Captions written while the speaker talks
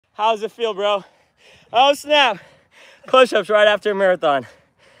How's it feel, bro? Oh, snap. Push-ups right after a marathon.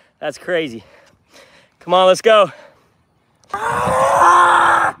 That's crazy. Come on, let's go.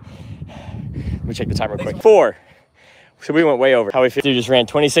 Let me check the time real quick. 4. So we went way over. How we feel? Dude just ran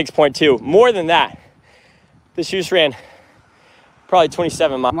 26.2. More than that. This shoe just ran probably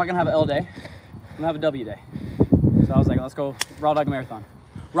 27 miles. I'm not gonna have an L day. I'm gonna have a W day. So I was like, let's go raw dog marathon.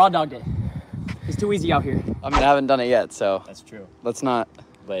 Raw dog day. It's too easy out here. I mean, I haven't done it yet, so. That's true. Let's not.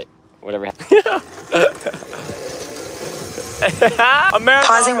 But whatever happens.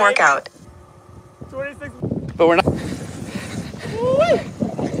 Pausing workout. 26. But we're not.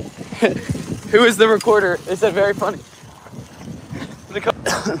 Who is the recorder? They said very funny.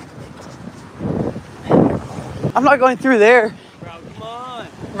 I'm not going through there. Bro, come on.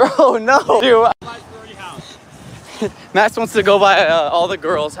 Bro, no. Dude. Max wants to go by all the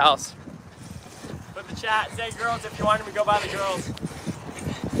girls' house. Put the chat, say girls if you want him to go by the girls.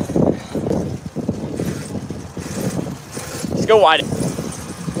 Let's go wide. Let's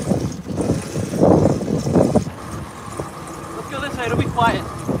go this way, it'll be quiet.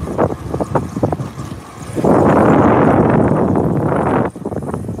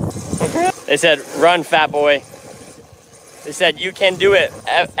 They said, run, fat boy. They said, you can do it.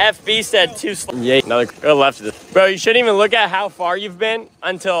 FB said, too slow. Yeah, another go left of this. Bro, you shouldn't even look at how far you've been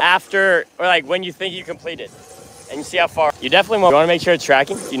until after, or like when you think you completed. And you see how far. You definitely want to make sure it's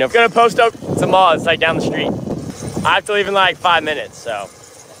tracking. You know, if you're gonna post up, it's a mall, it's like down the street. I have to leave in like 5 minutes, so.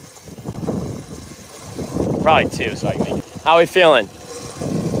 Probably 2, so I can make it. How are we feeling?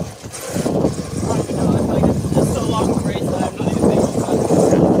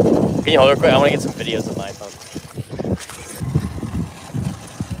 Can you hold it real quick? I want to get some videos of my phone.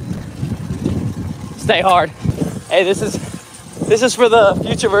 Stay hard. Hey, this is for the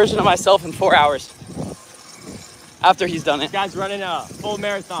future version of myself in 4 hours. After he's done it. This guy's running a full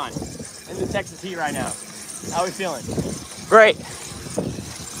marathon in the Texas heat right now. How are we feeling? Great. He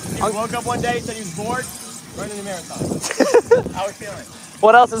woke up one day, said he was bored, running a marathon. How are we feeling?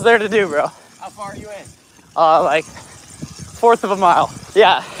 What else is there to do, bro? How far are you in? Like 1/4 of a mile.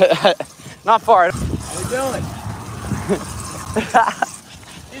 Yeah, not far. How we doing?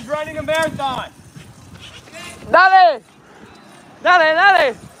 He's running a marathon. Dale! Dale,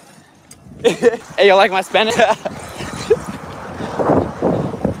 dale! Hey, you like my Spanish? I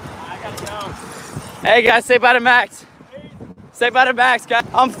gotta go. Hey, guys, say bye to Max. Say bye to Max, guys.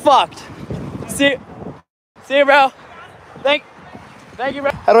 I'm fucked. See you, bro. Thank you, bro.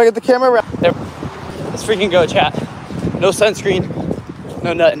 How do I get the camera around? There. Let's freaking go, chat. No sunscreen,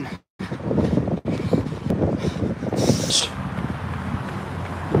 no nothing.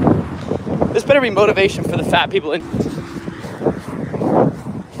 This better be motivation for the fat people in.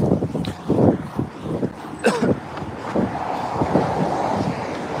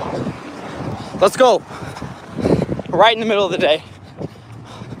 Let's go. Right in the middle of the day.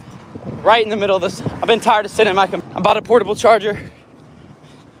 Right in the middle of this. I've been tired of sitting in my I bought a portable charger.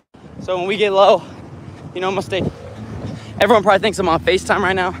 So when we get low, you know, I'm gonna stay. Everyone probably thinks I'm on FaceTime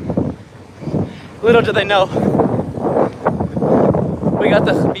right now. Little do they know. We got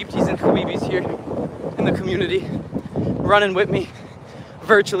the Habibtis and Habibis here in the community running with me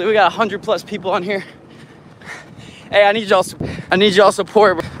virtually. We got 100+ people on here. Hey, I need y'all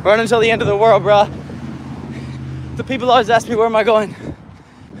support. Bro. Run until the end of the world, bro. The people always ask me, where am I going?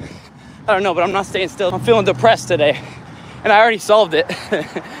 I don't know, but I'm not staying still. I'm feeling depressed today. And I already solved it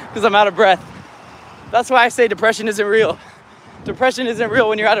because I'm out of breath. That's why I say depression isn't real. Depression isn't real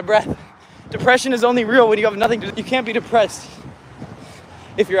when you're out of breath. Depression is only real when you have nothing to do. You can't be depressed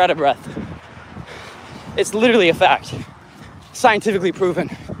if you're out of breath. It's literally a fact. Scientifically proven.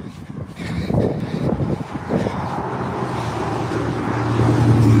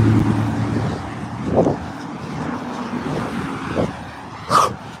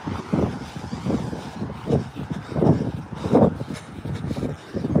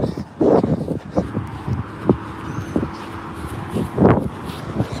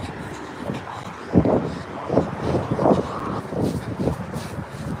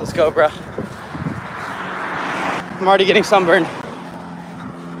 Let's go, bro. I'm already getting sunburned.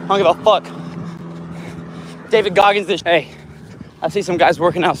 I don't give a fuck. David Goggins this. Hey, I see some guys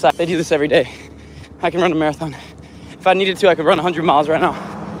working outside. They do this every day. I can run a marathon. If I needed to, I could run 100 miles right now.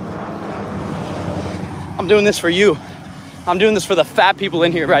 I'm doing this for you. I'm doing this for the fat people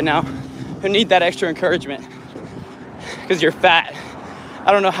in here right now who need that extra encouragement. Because you're fat.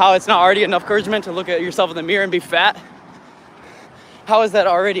 I don't know how it's not already enough encouragement to look at yourself in the mirror and be fat. How is that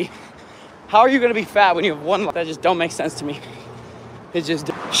already? How are you gonna be fat when you have one life? That just don't make sense to me. It's just,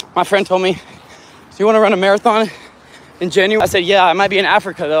 my friend told me, do you wanna run a marathon? in January. I said, yeah, I might be in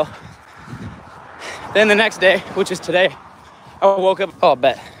Africa though. Then the next day, which is today, I woke up. Oh,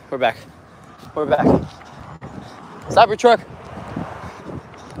 bet. We're back. We're back. Stop your truck.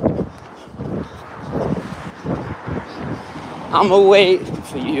 I'ma wait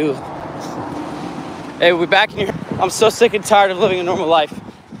for you. Hey, we're back in here. I'm so sick and tired of living a normal life.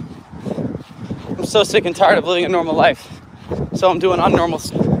 I'm so sick and tired of living a normal life. So I'm doing unnormal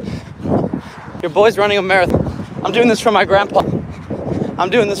stuff. Your boy's running a marathon. I'm doing this for my grandpa. I'm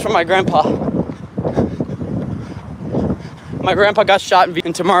doing this for my grandpa. My grandpa got shot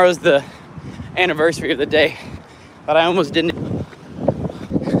and tomorrow's the anniversary of the day, but I almost didn't.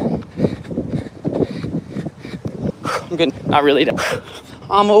 I'm good. Not really.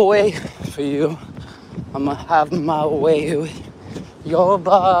 I'ma wait for you. I'ma have my way with your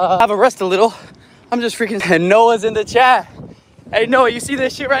body. Have a rest a little. I'm just freaking. And Noah's in the chat. Hey Noah, you see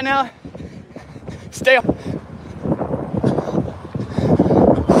this shit right now? Stay up.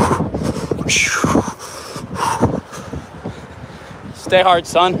 Stay hard,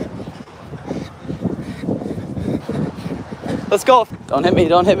 son. Let's go. Don't hit me,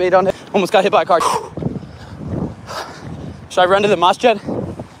 don't hit me, don't hit me. Almost got hit by a car. Should I run to the masjid?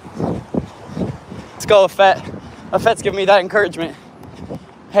 Let's go, Afet. Afet's giving me that encouragement.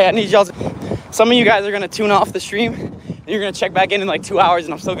 Hey, I need y'all. Some of you guys are gonna tune off the stream and you're gonna check back in like 2 hours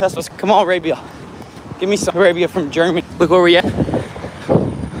and I'm so good. Come on, Arabia. Give me some Arabia from Germany. Look where we at.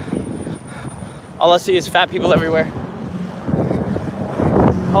 All I see is fat people everywhere.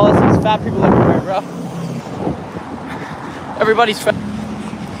 All I see is fat people everywhere, bro. Everybody's fat.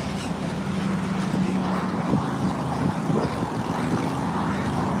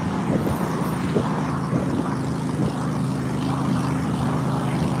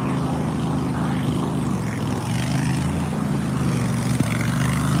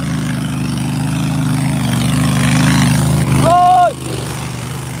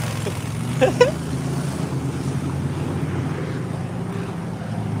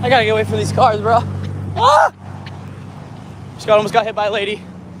 I gotta get away from these cars, bro. Ah! Almost got hit by a lady.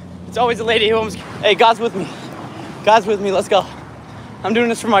 It's always a lady who almost. Hey, God's with me. God's with me. Let's go. I'm doing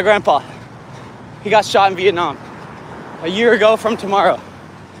this for my grandpa. He got shot in Vietnam a year ago from tomorrow,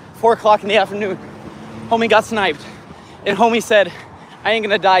 4 o'clock in the afternoon. Homie got sniped, and homie said, "I ain't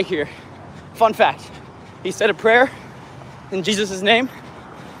gonna die here." Fun fact: he said a prayer in Jesus' name,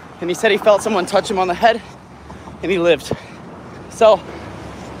 and he said he felt someone touch him on the head, and he lived. So,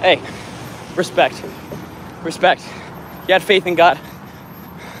 hey, respect, respect. You had faith in God.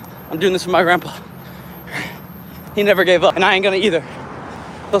 I'm doing this for my grandpa. He never gave up, and I ain't gonna either.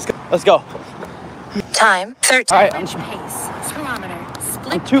 Let's go. Let's go. Time 13. All right, Pace. Speedometer.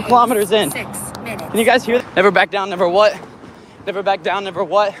 Split I'm 2 kilometers in. 6 minutes. Can you guys hear that? Never back down, never what? Never back down, never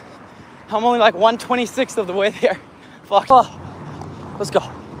what? I'm only like 1/26th of the way there. Fuck. Oh. Let's go.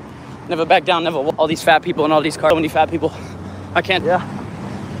 Never back down, never what? All these fat people and all these cars. So many fat people. I can't. Yeah.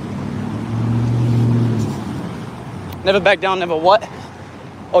 Never back down, never what?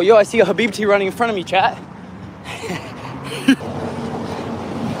 Oh, yo, I see a Habibti running in front of me, chat.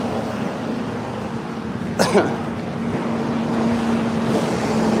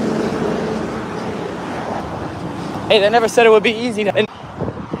 Hey, they never said it would be easy.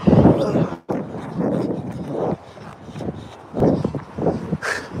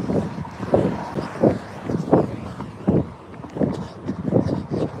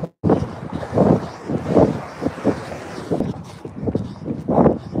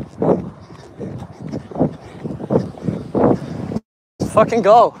 Fucking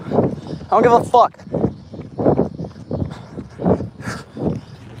go. I don't give a fuck.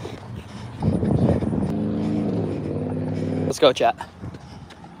 Let's go, chat.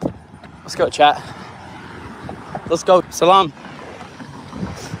 Let's go, chat. Let's go. Salam.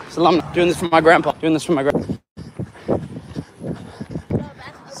 Salam. Doing this for my grandpa. Doing this for my grandpa.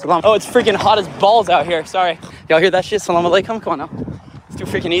 Salam. Oh, it's freaking hot as balls out here. Sorry. Y'all hear that shit? Salam alaikum. Come on now. It's too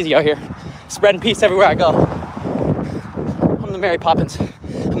freaking easy out here. Spreading peace everywhere I go. I'm the Mary Poppins.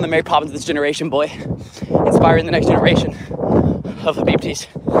 I'm the Mary Poppins of this generation, boy. Inspiring the next generation of the Habibtis.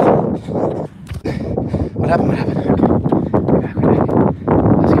 What happened? What happened?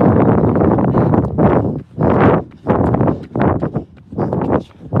 Let's go.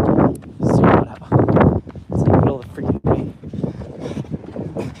 Let's see what happened. It's in the middle of the freaking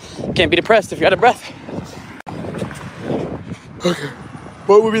day. Can't be depressed if you're out of breath. Okay.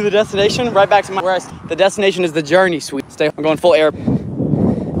 What would be the destination? Right back to my the destination is the journey, sweet. Stay. I'm going full air.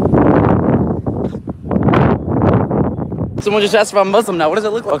 Someone just asked if I'm Muslim now. What does it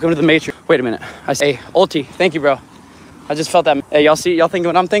look like? Welcome to the Matrix. Wait a minute. I say, hey, Ulti, thank you, bro. I just felt that. Hey, y'all see? Y'all thinking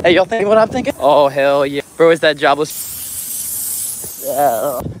what I'm thinking? Hey, y'all thinking what I'm thinking? Oh, hell yeah. Bro, is that jobless?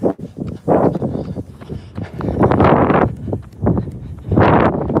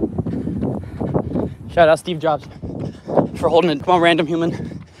 Shout out Steve Jobs for holding it. Come on, random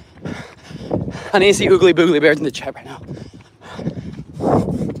human. I need to see Oogly Boogly Bears in the chat right now.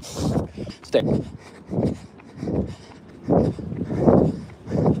 Stay.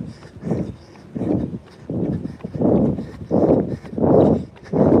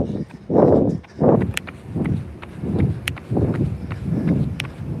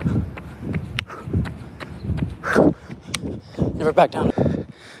 Never back down.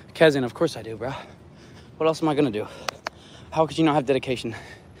 Kazan, of course I do, bro. What else am I gonna do? How could you not have dedication?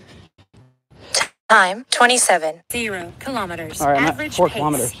 Time 27. 0 kilometers. All right, I'm at Average 4 pace.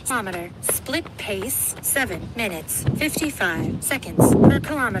 kilometers. Kilometer. Split pace. 7 minutes. 55 seconds per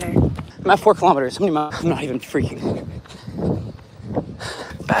kilometer. I'm at 4 kilometers. How many miles? I'm not even freaking.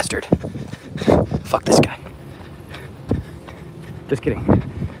 Bastard. Fuck this guy. Just kidding.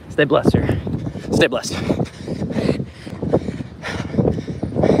 Stay blessed, sir. Stay blessed.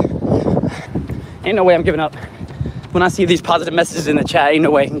 Ain't no way I'm giving up. When I see these positive messages in the chat, ain't no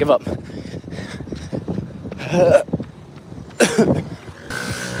way I can give up.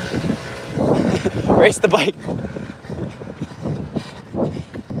 Race the bike.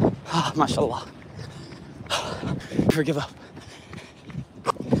 Ah, mashallah. Never give up.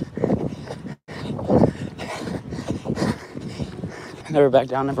 Never back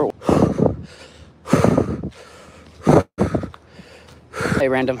down, never. Hey,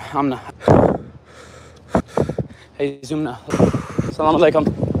 random, I'm not. Hey, Zumna. Salam alaikum.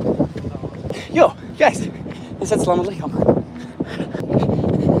 Yo, guys. They said salam alaikum.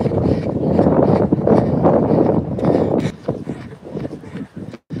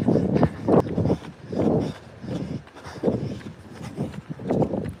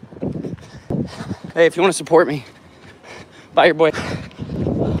 Hey, if you want to support me, buy your boy.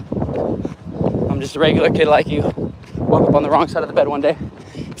 I'm just a regular kid like you. Woke up on the wrong side of the bed one day.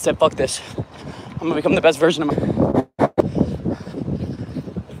 Said, fuck this. I'm gonna become the best version of myself.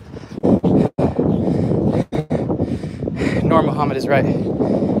 Noor Muhammad is right.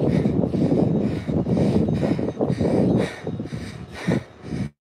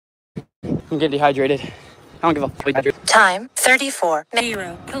 I'm getting dehydrated. I don't give a fuck. Time 34.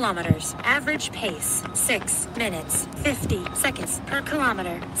 0 kilometers. Average pace. 6 minutes. 50 seconds per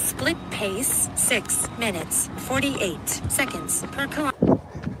kilometer. Split pace. 6 minutes. 48 seconds per kilometer.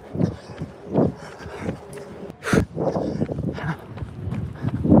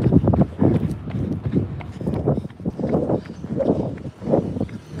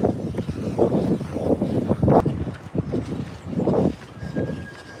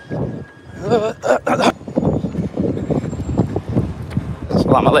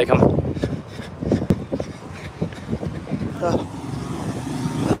 Salam alaikum.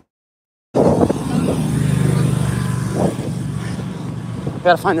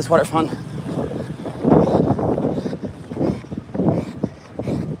 Gotta find this water fun.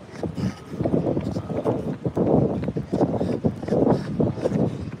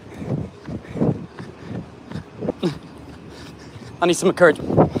 I need some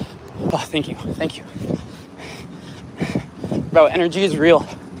encouragement. Oh, thank you. Thank you. Bro, energy is real.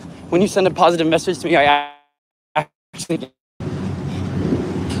 When you send a positive message to me, I actually...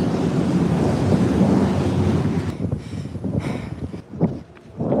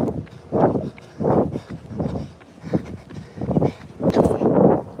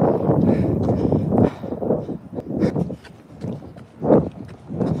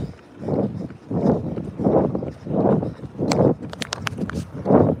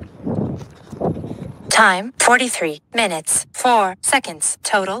 Time 43 minutes 4 seconds.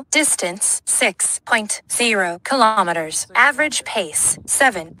 Total distance 6.0 kilometers. Average pace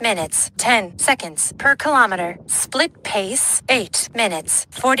 7 minutes 10 seconds per kilometer. Split pace 8 minutes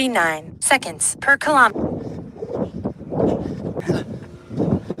 49 seconds per kilometer.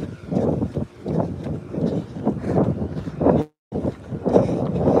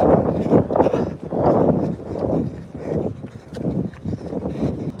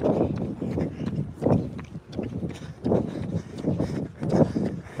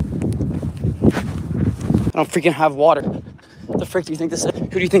 I don't freaking have water. What the frick do you think this is? Who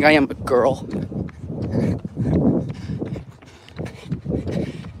do you think I am, a girl?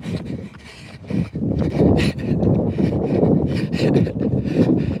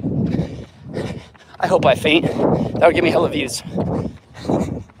 I hope I faint. That would give me hella views.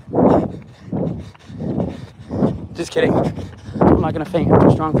 Just kidding. I'm not gonna faint. I'm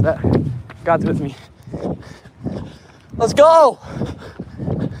too strong for that. God's with me. Let's go!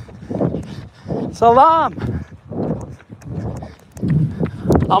 Salam!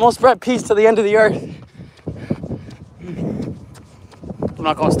 Almost spread peace to the end of the earth. I'm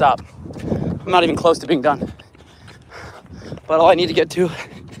not gonna stop. I'm not even close to being done. But all I need to get to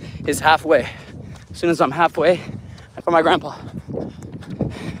is halfway. As soon as I'm halfway, I find my grandpa.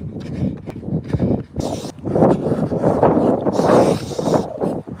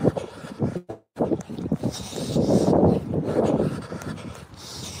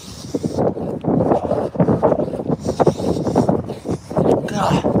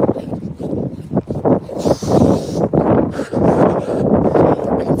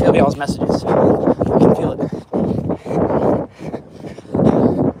 I can feel y'all's messages. I can feel it.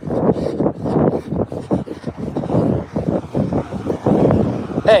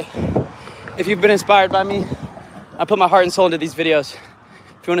 Hey, if you've been inspired by me, I put my heart and soul into these videos.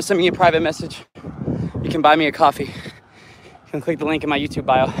 If you want to send me a private message, you can buy me a coffee. You can click the link in my YouTube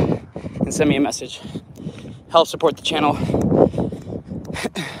bio and send me a message. Help support the channel.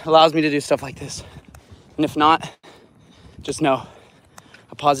 Allows me to do stuff like this. And if not, just know,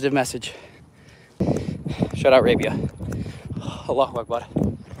 a positive message. Shout out Arabia. Allahu Akbar.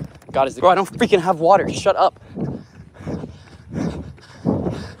 God is the... Bro, I don't freaking have water. Shut up.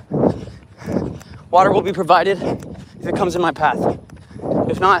 Water will be provided if it comes in my path.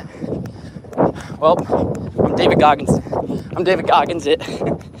 If not, well, I'm David Goggins. I'm David Goggins it.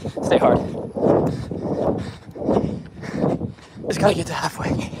 Stay hard. Just gotta get to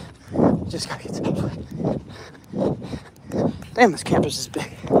halfway. Just gotta get to halfway. Damn, this campus is big.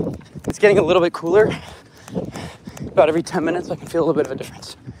 It's getting a little bit cooler. About every 10 minutes, I can feel a little bit of a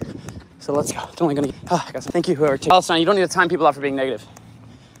difference. So let's go. It's only gonna get... Thank you, whoever... Palestine, you don't need to time people out for being negative.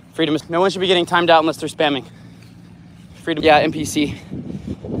 Freedom is... No one should be getting timed out unless they're spamming. Freedom... Yeah, NPC.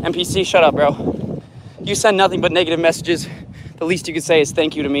 NPC, shut up, bro. You send nothing but negative messages. The least you could say is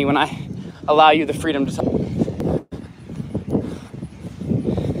thank you to me when I allow you the freedom to...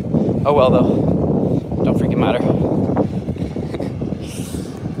 Oh well, though. Don't freaking matter.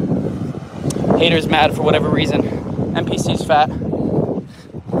 Haters mad for whatever reason. NPC's fat.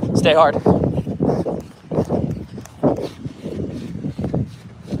 Stay hard.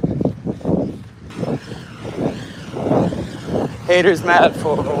 Haters mad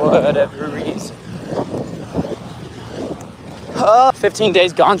for whatever reason. 15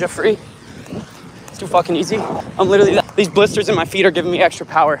 days ganja free. It's too fucking easy. I'm literally... These blisters in my feet are giving me extra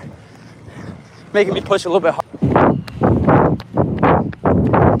power. Making me push a little bit harder.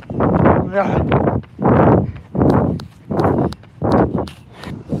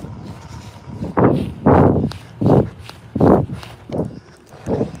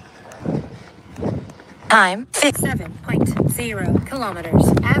 Time 7.0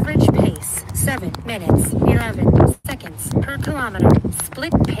 kilometers. Average pace 7 minutes 11 seconds per kilometer.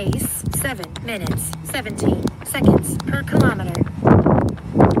 Split pace 7 minutes 17 seconds per kilometer.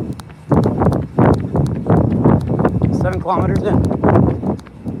 7 kilometers in.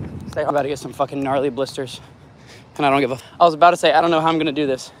 I'm about to get some fucking gnarly blisters. And I don't give a... I was about to say, I don't know how I'm gonna do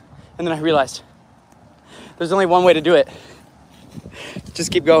this. And then I realized, there's only one way to do it.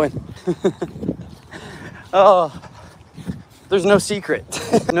 Just keep going. Oh, there's no secret.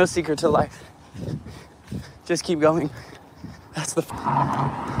 No secret to life. Just keep going. That's the...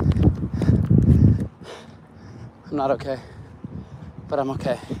 I'm not okay. But I'm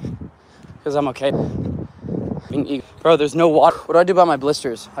okay. Because I'm okay. Bro, there's no water. What do I do about my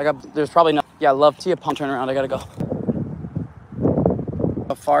blisters? There's probably no... Yeah, love Tia Pump. Turn around, I gotta go.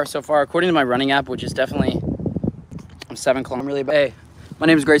 So far, according to my running app, which is definitely... I'm 7 kilometers. I'm really bad. Hey, my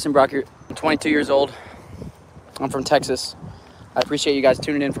name is Grayson Brockert. I'm 22 years old. I'm from Texas. I appreciate you guys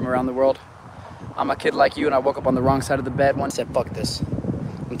tuning in from around the world. I'm a kid like you, and I woke up on the wrong side of the bed once. I said, fuck this.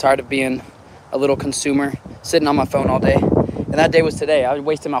 I'm tired of being a little consumer, sitting on my phone all day. And that day was today. I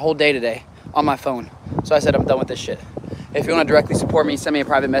wasted my whole day today on my phone. So I said, I'm done with this shit. If you want to directly support me, send me a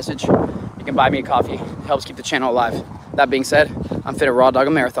private message. You can buy me a coffee. It helps keep the channel alive. That being said, I'm fit to raw dog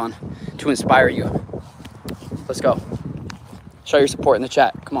a marathon to inspire you. Let's go. Show your support in the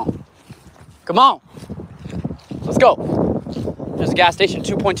chat. Come on. Come on. Let's go. There's a gas station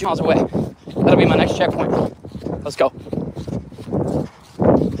 2.2 miles away. That'll be my next checkpoint. Let's go.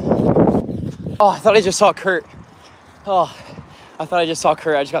 Oh, I thought I just saw Kurt. Oh, I thought I just saw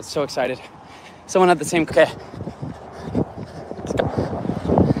Kurt. I just got so excited. Someone had the same... Okay. Let's go.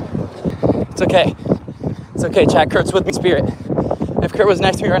 It's okay. It's okay, Chad. Kurt's with me in spirit. If Kurt was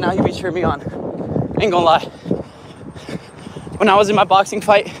next to me right now, he'd be cheering me on. Ain't gonna lie. When I was in my boxing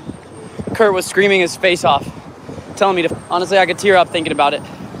fight, Kurt was screaming his face off, telling me to... Honestly, I could tear up thinking about it.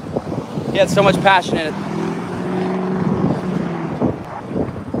 He had so much passion in it.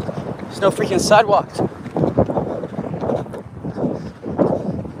 There's no freaking sidewalks.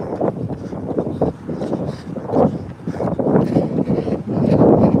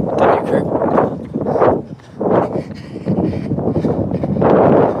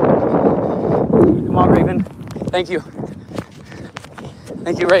 Thank you.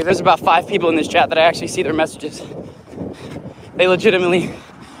 Thank you, Ray. There's about 5 people in this chat that I actually see their messages. They legitimately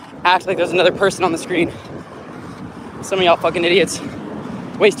act like there's another person on the screen. Some of y'all fucking idiots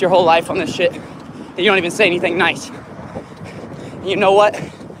waste your whole life on this shit and you don't even say anything nice. And you know what?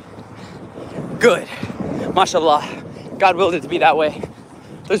 Good. Mashallah. God willed it to be that way.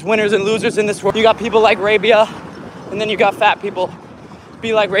 There's winners and losers in this world. You got people like Rabia, and then you got fat people.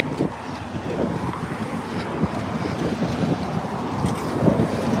 Be like Rabia.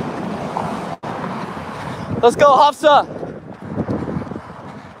 Let's go, Hafsa.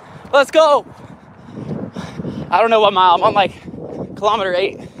 Let's go. I don't know what mile. I'm on like kilometer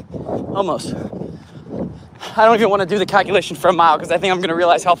 8, almost. I don't even want to do the calculation for a mile because I think I'm going to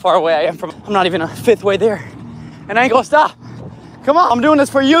realize how far away I am from. I'm not even a 5th way there. And I ain't going to stop. Come on, I'm doing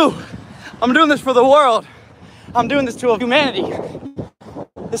this for you. I'm doing this for the world. I'm doing this to humanity.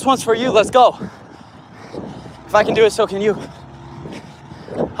 This one's for you. Let's go. If I can do it, so can you.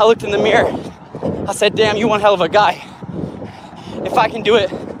 I looked in the mirror. I said, damn, you one hell of a guy. If I can do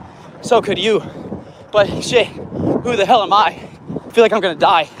it, so could you. But shit, who the hell am I? I feel like I'm gonna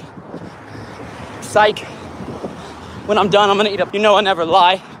die. Psych. When I'm done, I'm gonna eat up. You know I never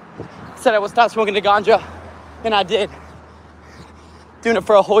lie. Said I would stop smoking the ganja, and I did. Doing it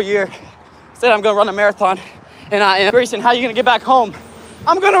for a whole year. Said I'm gonna run a marathon, and I am. Grayson, how are you gonna get back home?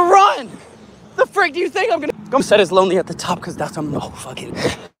 I'm gonna run! The frick do you think I'm gonna? Go said it's lonely at the top, because that's no fucking.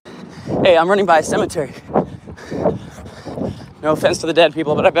 Hey, I'm running by a cemetery. No offense to the dead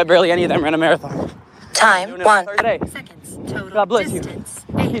people, but I bet barely any of them ran a marathon. Time 1 seconds. Total God bless distance,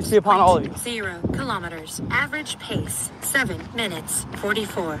 you. Peace be upon all of you. 0 kilometers. Average pace 7 minutes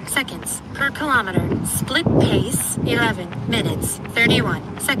 44 seconds per kilometer. Split pace 11 minutes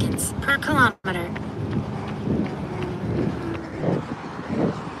 31 seconds per kilometer.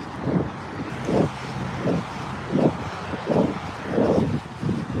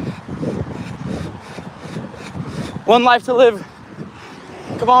 One life to live.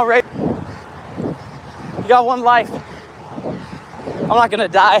 Come on, Ray. You got one life. I'm not gonna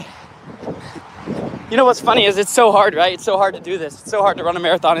die. You know what's funny is it's so hard, right? It's so hard to do this. It's so hard to run a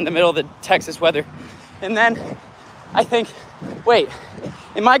marathon in the middle of the Texas weather. And then I think, wait,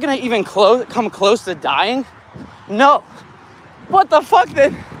 am I gonna even come close to dying? No. What the fuck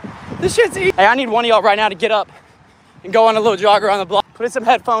then? This shit's easy. Hey, I need one of y'all right now to get up and go on a little jog around the block. Put in some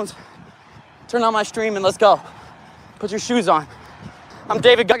headphones, turn on my stream, and let's go. Put your shoes on. I'm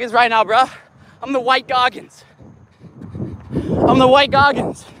David Goggins right now, bruh. I'm the White Goggins. I'm the White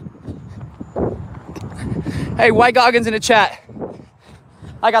Goggins. Hey, White Goggins in the chat.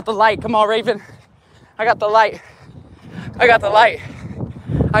 I got the light. Come on, Raven. I got the light. I got the light.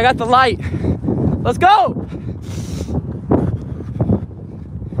 I got the light. Let's go.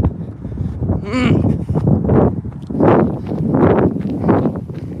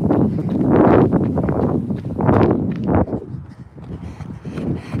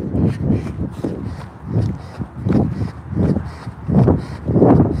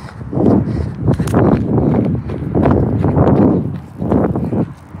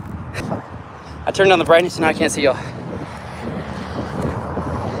 I turned on the brightness and now I can't see y'all.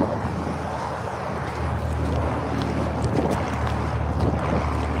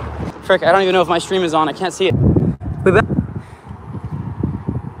 Frick, I don't even know if my stream is on. I can't see it.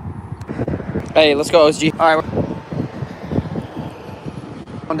 Hey, let's go, OSG. All right.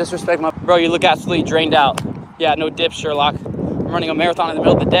 Don't disrespect my... Bro, you look absolutely drained out. Yeah, no dip, Sherlock. I'm running a marathon in the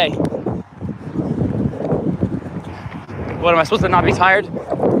middle of the day. What, am I supposed to not be tired?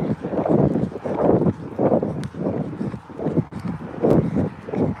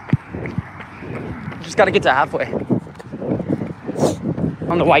 Just gotta get to halfway.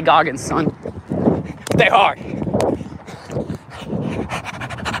 I'm the White Goggins, son. Stay hard.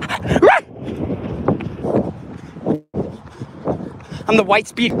 I'm the White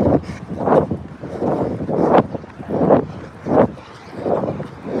Speed.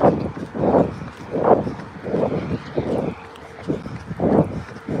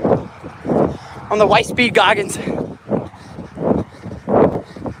 I'm the White Speed Goggins.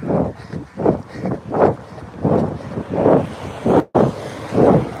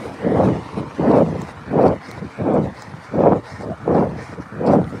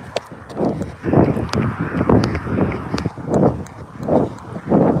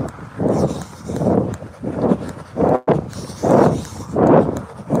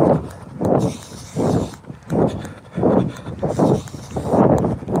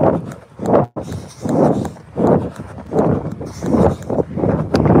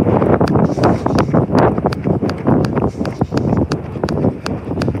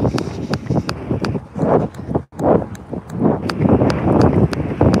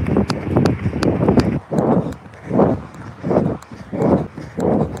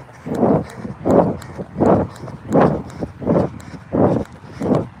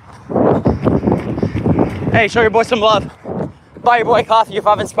 Hey, show your boy some love. Buy your boy coffee if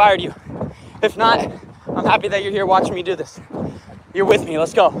I've inspired you. If not, I'm happy that you're here watching me do this. You're with me,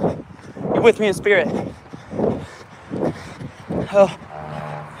 let's go. You're with me in spirit. Oh,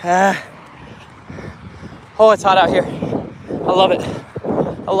 oh, it's hot out here. I love it.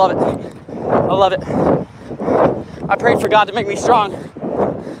 I love it. I love it. I prayed for God to make me strong.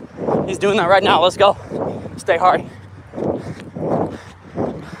 He's doing that right now. Let's go. Stay hard.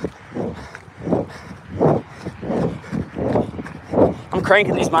 I'm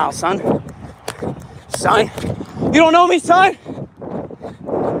cranking these miles, son. Son, you don't know me, son?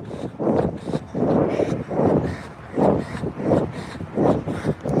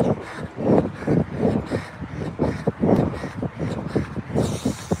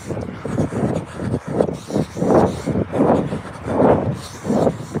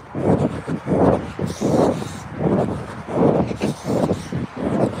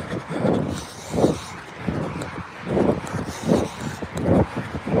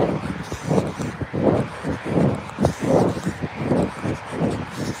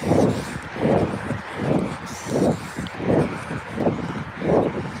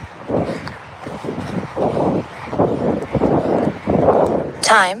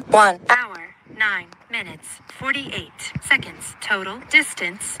 Time 1 Hour, 9 minutes, 48 seconds. Total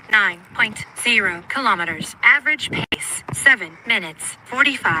distance, 9.0 kilometers. Average pace, 7 minutes,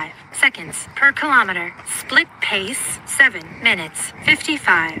 45 seconds per kilometer. Split pace, 7 minutes,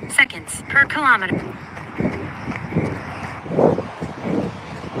 55 seconds per kilometer.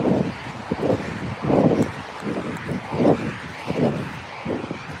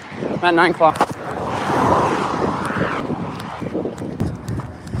 I'm at 9 o'clock.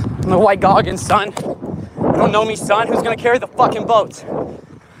 I'm the White Goggins, son. You don't know me, son? Who's gonna carry the fucking boat?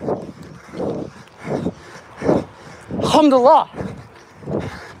 Alhamdulillah.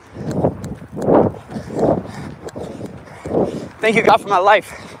 Thank you, God, for my life.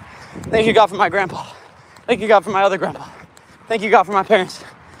 Thank you, God, for my grandpa. Thank you, God, for my other grandpa. Thank you, God, for my parents.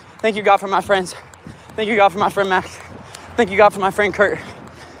 Thank you, God, for my friends. Thank you, God, for my friend Max. Thank you, God, for my friend Kurt.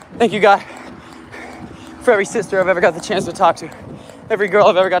 Thank you, God, for every sister I've ever got the chance to talk to. Every girl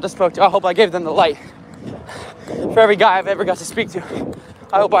I've ever got to spoke to. I hope I gave them the light. For every guy I've ever got to speak to,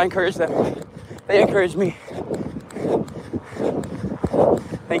 I hope I encourage them. They encourage me.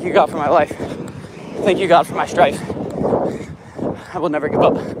 Thank you, God, for my life. Thank you, God, for my strife. I will never give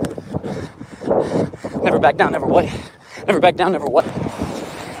up. Never back down, never what? Never back down, never what?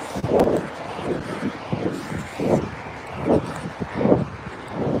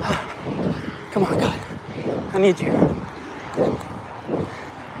 Come on, God. I need you.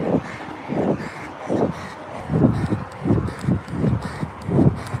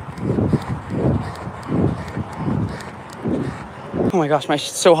 Oh my gosh,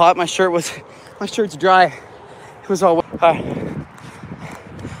 it's so hot. My shirt's dry. It was all wet. All right.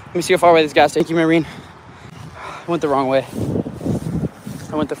 Let me see how far away this gas station. Thank you, Marine. I went the wrong way.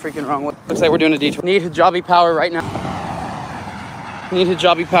 I went the freaking wrong way. Looks like we're doing a detour. Need hijabi power right now. Need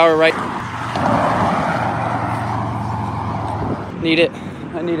hijabi power right. Need it.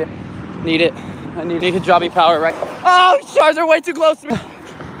 I need it. Need it. I need hijabi power right. Oh, stars are way too close to me.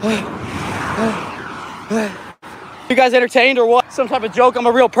 You guys entertained or what? Some type of joke? I'm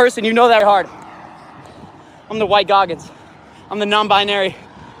a real person. You know that hard. I'm the White Goggins. I'm the non-binary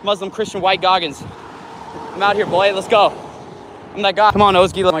Muslim Christian White Goggins. I'm out here, boy. Let's go. I'm that guy. Come on,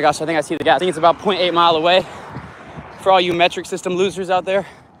 Ozgi. Oh my gosh, I think I see the gas. I think it's about 0.8 mile away. For all you metric system losers out there,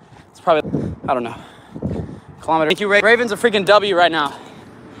 it's probably, I don't know, kilometer. Thank you, Raven's a freaking W right now.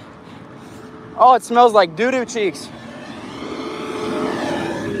 Oh, it smells like doo-doo cheeks.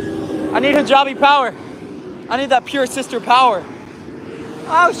 I need hijabi power. I need that pure sister power.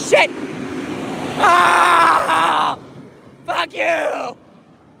 Oh, shit. Ah! Fuck you.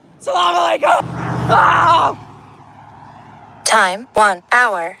 Salam alaikum. Ah! Time 1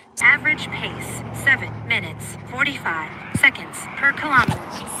 hour. Average pace, 7 minutes, 45 seconds per kilometer.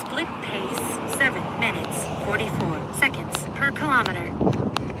 Split pace, 7 minutes, 44 seconds per kilometer.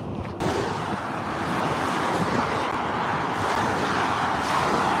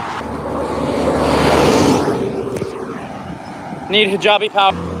 Need hijabi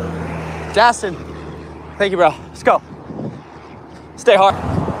power. Dastin, thank you, bro. Let's go. Stay hard.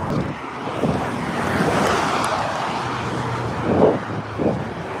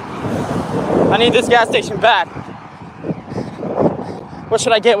 I need this gas station bad. What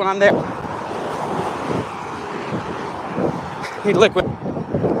should I get when I'm there? Need liquid.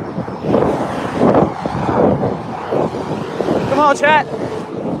 Come on, chat.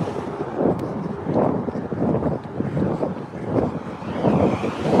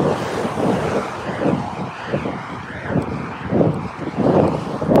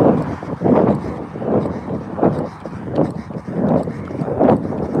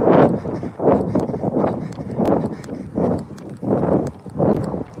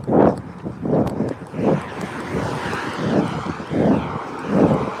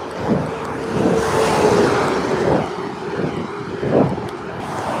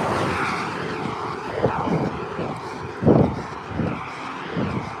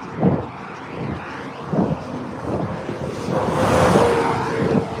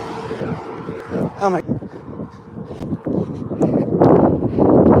 Oh my.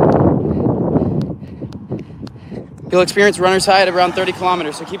 You'll experience runner's high at around 30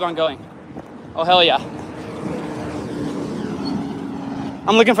 kilometers, so keep on going. Oh, hell yeah.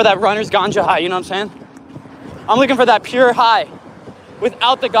 I'm looking for that runner's ganja high, you know what I'm saying? I'm looking for that pure high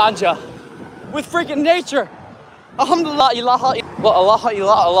without the ganja, with freaking nature. Alhamdulillah, ilaha, Allah,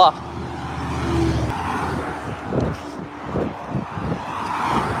 ilah, Allah.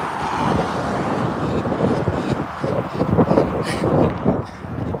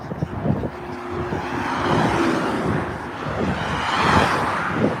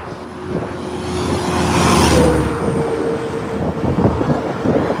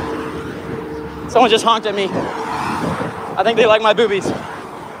 Someone just honked at me. I think they like my boobies.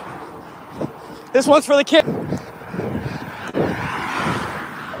 This one's for the kid.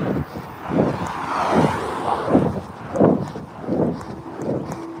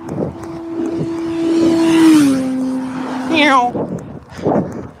 Meow.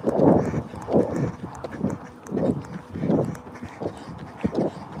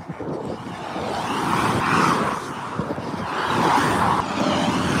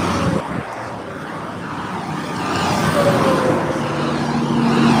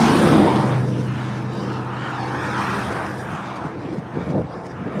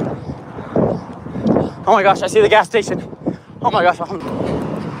 Oh my gosh, I see the gas station. Oh my gosh.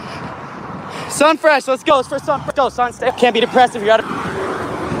 Sun fresh, let's go. It's for sun. Go, sun, stay. Can't be depressed if you got it.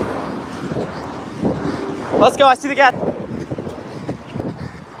 Let's go, I see the gas.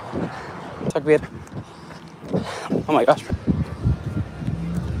 Tuck beard. Oh my gosh.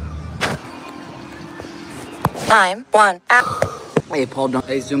 Time 1 hour. Hey, Paul, don't.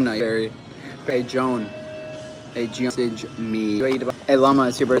 Hey, Zoom night. Barry. Hey, Joan. Hey, message me. Hey, Llama,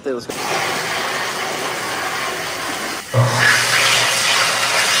 it's your birthday. Let's go.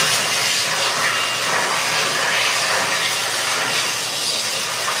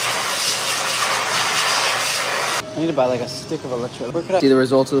 I need to buy like a stick of electrolyte. Where could I see the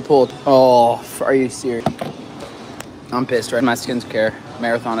results of the poll? Oh, are you serious? I'm pissed, right? My skincare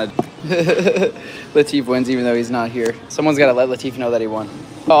marathoned. Latif wins even though he's not here. Someone's got to let Latif know that he won.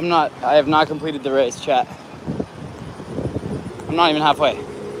 Oh, I have not completed the race, chat. I'm not even halfway.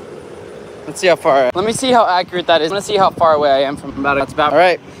 Let's see how far. Let me see how accurate that is. I'm gonna see how far away I am from about it. That's about. All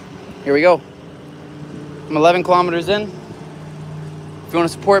right, here we go. I'm 11 kilometers in. If you want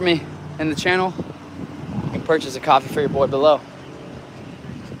to support me in the channel, you can purchase a coffee for your boy below.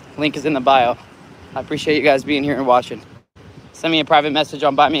 Link is in the bio. I appreciate you guys being here and watching. Send me a private message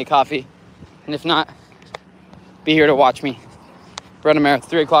on Buy Me a Coffee. And if not, be here to watch me run a marathon.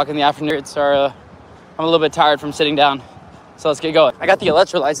 3 o'clock in the afternoon. It's I'm a little bit tired from sitting down. So let's get going. I got the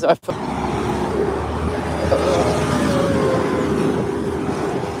electrolytes though.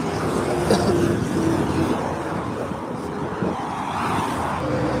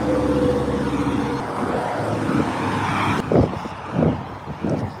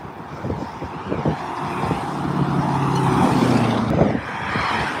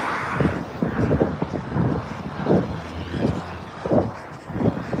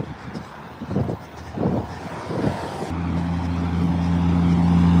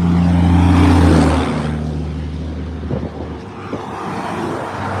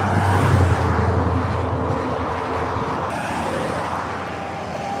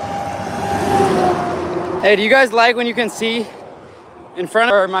 Hey, do you guys like when you can see in front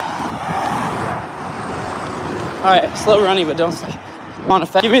of my... All right, slow running, but don't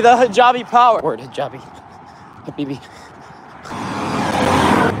want to... Give me the hijabi power. Word, hijabi. Habibi.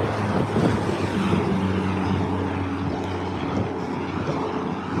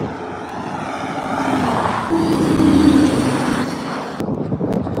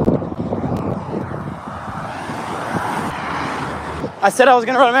 I said I was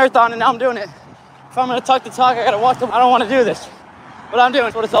gonna run a marathon and now I'm doing it. If I'm gonna talk the talk, I gotta walk the... I don't wanna do this. But I'm doing it.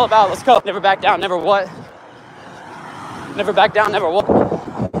 It's what it's all about. Let's go. Never back down, never what? Never back down, never what?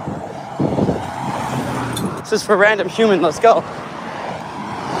 This is for random human. Let's go.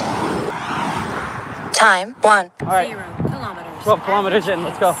 Time 1. All right. 0 kilometers. 12 kilometers in.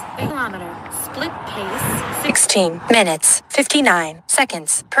 Let's go. Kilometer. Split pace. 16 minutes, 59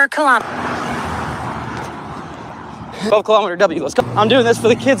 seconds per kilometer. 12 kilometer W, let's go. I'm doing this for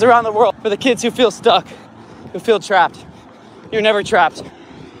the kids around the world, for the kids who feel stuck, who feel trapped. You're never trapped.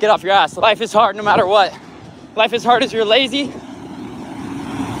 Get off your ass. Life is hard no matter what. Life is hard if you're lazy.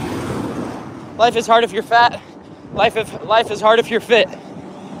 Life is hard if you're fat. Life is hard if you're fit.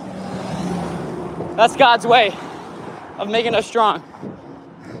 That's God's way of making us strong.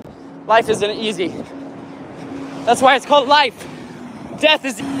 Life isn't easy. That's why it's called life. Death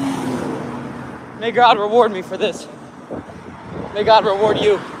is... May God reward me for this. May God reward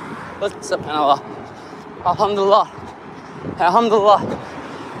you. Subhanallah. Alhamdulillah. Alhamdulillah.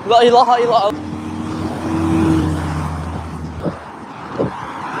 La ilaha illallah.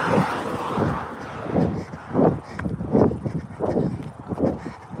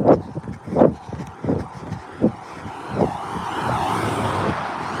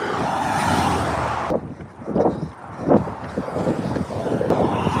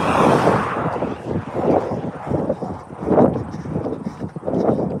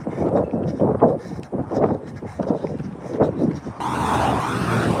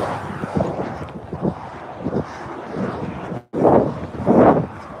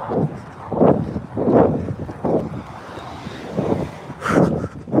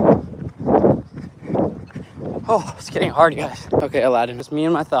 Oh, it's getting hard, guys. Okay, Aladdin. It's me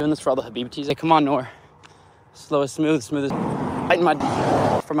and my thought. Doing this for all the Habibtis. Hey, come on, Noor. Slow as smooth, smooth as... Tighten my...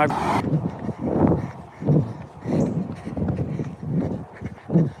 For my...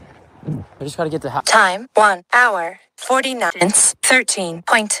 I just gotta get to half. Time 1 hour 49 minutes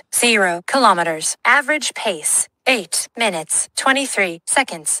 13.0 kilometers. Average pace 8 minutes 23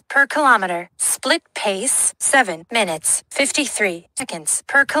 seconds per kilometer. Split pace 7 minutes 53 seconds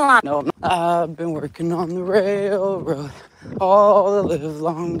per kilometer. No, I've been working on the railroad all the live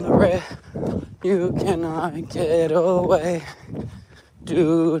along the rail. You cannot get away.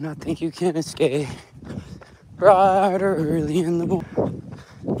 Do not think you can escape. Bright or early in the morning.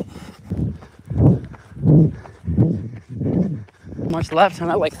 Much left. I'm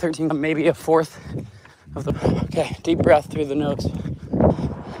at like 13, maybe a fourth of the... Okay, deep breath through the nose.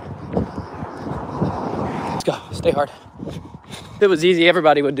 Let's go. Stay hard. If it was easy,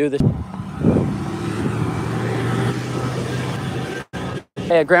 everybody would do this.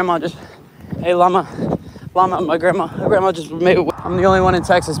 Hey, grandma just... Hey, llama, my grandma just made it. I'm the only one in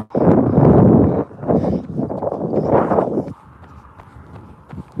Texas.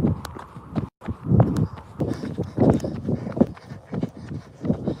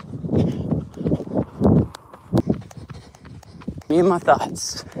 Me and my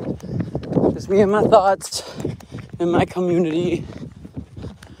thoughts. Just me and my thoughts in my community.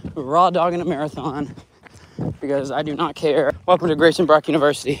 Raw dogging a marathon because I do not care. Welcome to Grayson Brock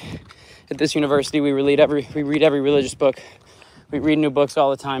University. At this university, we read every religious book. We read new books all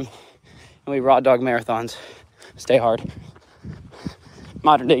the time, and we raw dog marathons. Stay hard.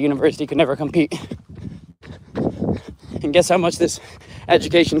 Modern day university could never compete. And guess how much this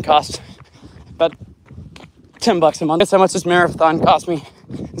education costs? About $10 a month. Guess how much this marathon cost me?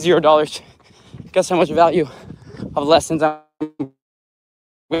 $0. Guess how much value of lessons I'm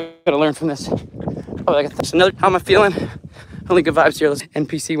gonna learn from this? Probably like another. How am I feeling? Only good vibes here.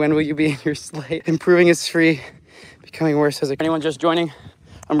 NPC, when will you be in your sleigh? Improving is free, becoming worse as a... Anyone just joining?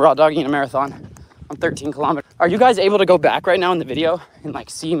 I'm raw dogging a marathon. I'm 13 kilometers. Are you guys able to go back right now in the video and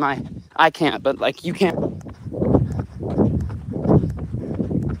like see my... I can't, but like you can't.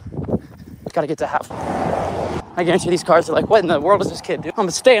 Gotta get to half. I guarantee these cars are like, what in the world is this kid doing? I'm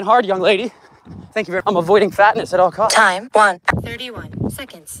staying hard, young lady. Thank you very much. I'm avoiding fatness at all costs. Time 31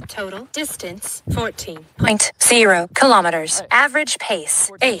 seconds. Total distance 14.0 kilometers. Average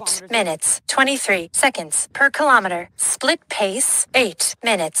pace 8 minutes 23 seconds per kilometer. Split pace 8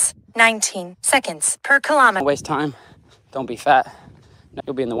 minutes 19 seconds per kilometer. Don't waste time. Don't be fat.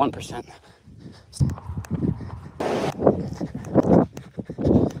 You'll be in the 1%.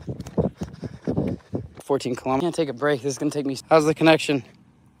 $14 kilometers. Can't take a break. This is gonna take me. How's the connection?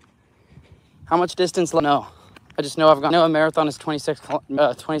 How much distance? No, I just know I've got. I know a marathon is 26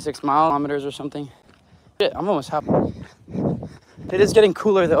 kilometers or something. Shit, I'm almost happy. It is getting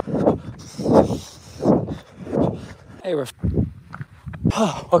cooler though. Hey, we're.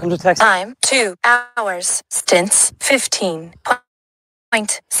 Welcome to Texas. Time 2 hours. Distance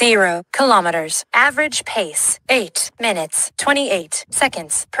 15.0 kilometers. Average pace 8 minutes 28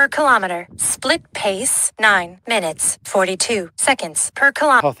 seconds per kilometer. Split pace 9 minutes 42 seconds per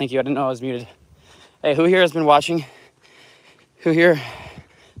kilometer. Oh, thank you. I didn't know I was muted. Hey, who here has been watching? Who here?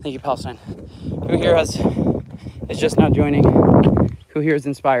 Thank you, Palestine. Who here is just now joining? Who here is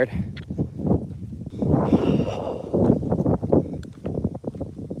inspired?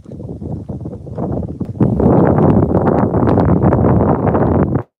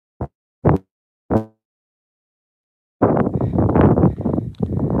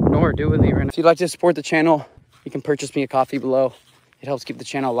 Nor do with me right now. If you'd like to support the channel, you can purchase me a coffee below. It helps keep the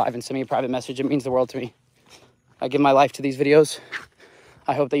channel alive and send me a private message. It means the world to me. I give my life to these videos.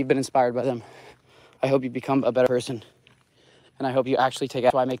 I hope that you've been inspired by them. I hope you become a better person. And I hope you actually take action.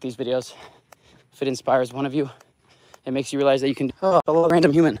 That's why I make these videos. If it inspires one of you, it makes you realize that you can... Oh, hello,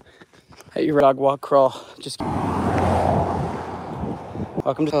 random human. Hey, your dog walk, crawl. Just welcome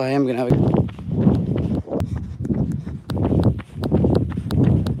to. Oh, I am gonna have a.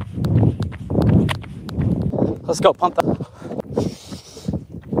 Let's go, pump that.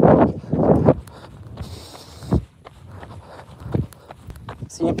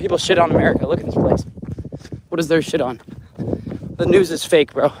 Seeing people shit on America. Look at this place. What is their shit on? The news is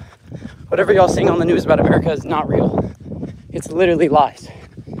fake, bro. Whatever y'all seeing on the news about America is not real. It's literally lies.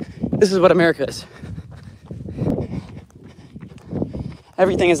 This is what America is.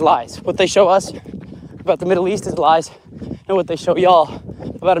 Everything is lies. What they show us about the Middle East is lies, and what they show y'all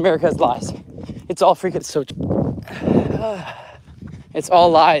about America is lies. It's all freaking so. It's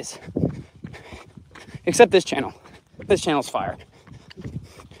all lies. Except this channel. This channel's fire.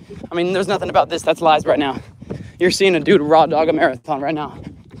 I mean, there's nothing about this that's lies right now. You're seeing a dude raw dog a marathon right now.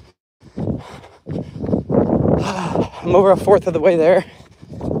 I'm over a fourth of the way there.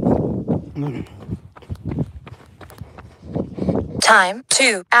 Time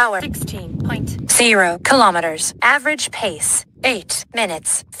 2 hours. 16.0 kilometers. Average pace 8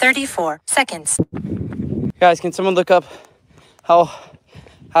 minutes 34 seconds. Guys, can someone look up how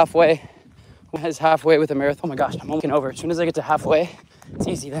halfway is halfway with a marathon? Oh my gosh, I'm looking over. As soon as I get to halfway, it's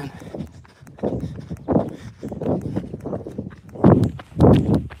easy then.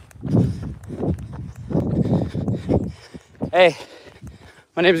 Hey,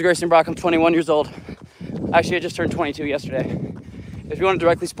 my name is Grayson Brock. I'm 21 years old. Actually, I just turned 22 yesterday. If you want to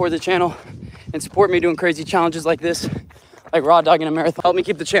directly support the channel and support me doing crazy challenges like this, like raw dogging a marathon, help me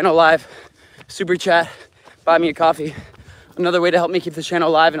keep the channel alive, super chat, buy me a coffee. Another way to help me keep the channel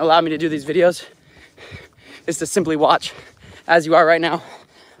alive and allow me to do these videos is to simply watch as you are right now.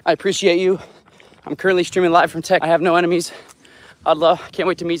 I appreciate you. I'm currently streaming live from tech. I have no enemies. Can't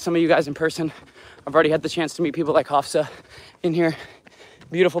wait to meet some of you guys in person. I've already had the chance to meet people like Hafsa in here.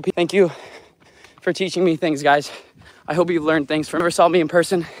 Beautiful people. Thank you for teaching me things, guys. I hope you've learned things from never saw me in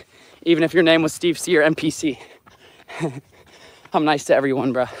person, even if your name was Steve C or MPC. I'm nice to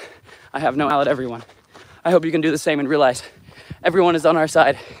everyone, bro. I have no out at everyone. I hope you can do the same and realize everyone is on our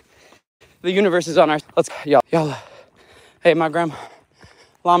side. The universe is on our side. Let's go. Y'all. Hey, my grandma.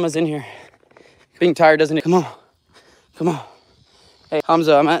 Llama's in here. Being tired doesn't it? Come on. Come on. Hey,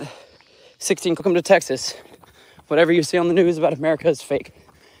 Hamza, I'm at 16. Welcome to Texas. Whatever you see on the news about America is fake.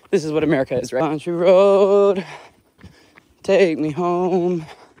 This is what America is, right? Country road, take me home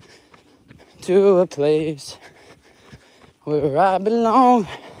to a place where I belong.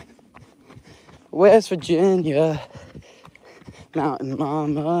 West Virginia, Mountain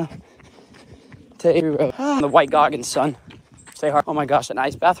Mama, take me road. The White Goggins, son. Say hard. Oh my gosh, an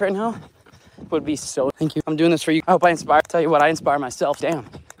ice bath right now would be so. Thank you. I'm doing this for you. I hope I inspire. Tell you what, I inspire myself. Damn.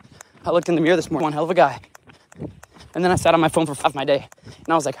 I looked in the mirror this morning, one hell of a guy. And then I sat on my phone for half my day. And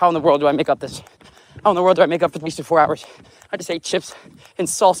I was like, how in the world do I make up this? How in the world do I make up for at least 4 hours? I just ate chips and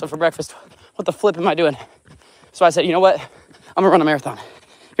salsa for breakfast. What the flip am I doing? So I said, you know what? I'm gonna run a marathon.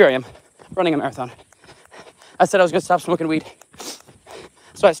 Here I am, running a marathon. I said I was gonna stop smoking weed.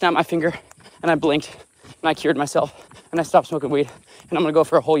 So I snapped my finger and I blinked and I cured myself and I stopped smoking weed. And I'm gonna go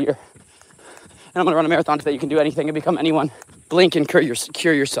for a whole year. And I'm gonna run a marathon so that you can do anything and become anyone. Blink and cure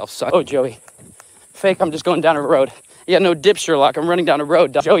yourself, son. Oh, Joey. Fake, I'm just going down a road. Yeah, no dip, Sherlock. I'm running down a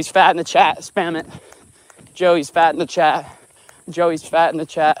road. Joey's fat in the chat. Spam it. Joey's fat in the chat. Joey's fat in the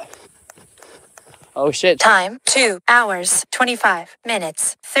chat. Oh, shit. Time 2 hours 25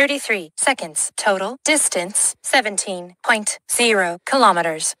 minutes 33 seconds. Total distance 17.0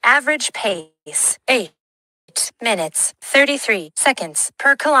 kilometers. Average pace 8 minutes 33 seconds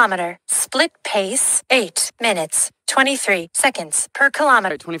per kilometer. Split pace 8 minutes 23 seconds per kilometer.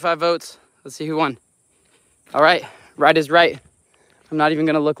 All right, 25 votes. Let's see who won. All right, right is right. I'm not even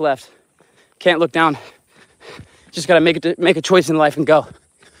gonna look left. Can't look down. Just gotta make a choice in life and go.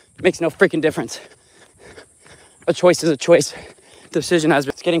 It makes no freaking difference. A choice is a choice. Decision has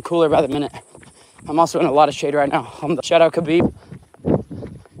been. It's getting cooler by the minute. I'm also in a lot of shade right now. Shout out Khabib.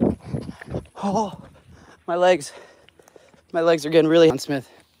 Oh, my legs are getting really on Smith.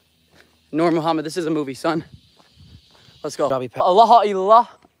 Noor Muhammad, this is a movie, son. Let's go. Allah, ilah,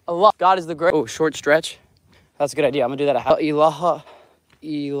 Allah. God is the great. Oh, short stretch. That's a good idea. I'm gonna do that. Ilaha,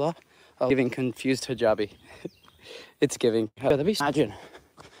 ilah. Oh, giving confused hijabi. It's giving. Imagine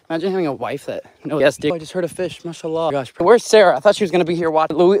having a wife that. No, yes, dude. I just heard a fish. Mashallah. Gosh, where's Sarah? I thought she was gonna be here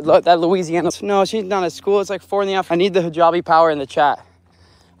watching that Louisiana. No, she's not at school. It's like 4 in the afternoon. I need the hijabi power in the chat.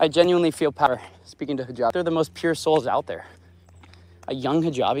 I genuinely feel power speaking to hijab. They're the most pure souls out there. A young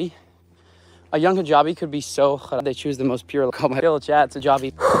hijabi could be so. They choose the most pure. Chill chat, it's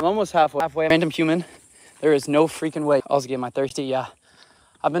hijabi. I'm almost halfway. Random human. There is no freaking way. I was getting my thirsty. Yeah,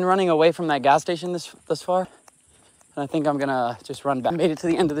 I've been running away from that gas station this far. And I think I'm gonna just run back. I made it to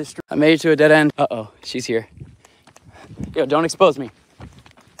the end of the street. I made it to a dead end. Uh-oh, she's here. Yo, don't expose me.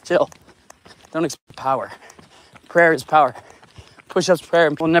 Chill. Don't expose power. Prayer is power. Push-ups, prayer.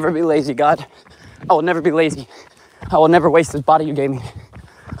 I will never be lazy, God. I will never be lazy. I will never waste this body you gave me.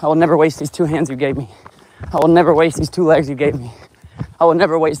 I will never waste these 2 hands you gave me. I will never waste these 2 legs you gave me. I will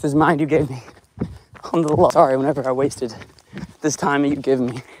never waste this mind you gave me. I'm the Lord. Sorry, whenever I wasted this time you give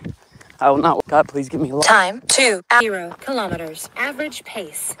me. I will not. God, please give me a lot. Time 2 0 kilometers. Average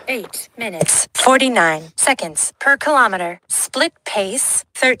pace 8 minutes. 49 seconds per kilometer. Split pace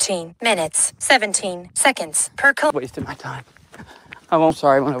 13 minutes 17 seconds per kilometer. Wasted my time. I'm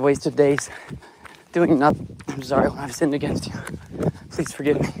sorry when I've wasted days doing nothing. I'm sorry when I've sinned against you. Please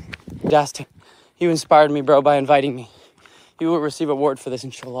forgive me. Justin, you inspired me, bro, by inviting me. You will receive a award for this,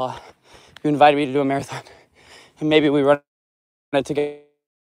 inshallah. You invited me to do a marathon. And maybe we run it together.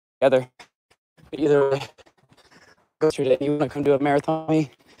 But either way, go through it. You want to come do a marathon with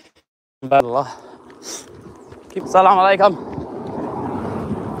me? Allah. Salam alaikum.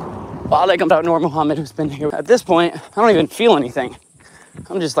 Wa alaikum Noor Muhammad, who's been here. At this point, I don't even feel anything.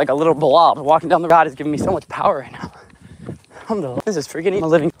 I'm just like a little blob walking down the road. God is giving me so much power right now. Alhamdulillah. This is freaking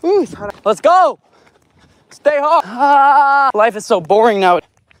living. Ooh, let's go. Stay hard. Life is so boring now. I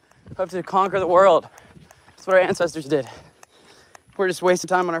have to conquer the world. That's what our ancestors did. We're just wasting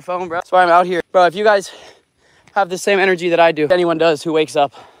time on our phone, bro. That's why I'm out here. Bro, if you guys have the same energy that I do, anyone does who wakes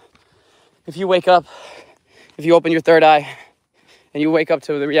up. If you wake up, if you open your third eye and you wake up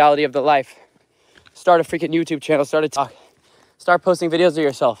to the reality of the life, start a freaking YouTube channel, start a talk. Start posting videos of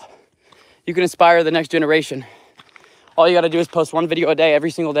yourself. You can inspire the next generation. All you gotta do is post 1 video a day,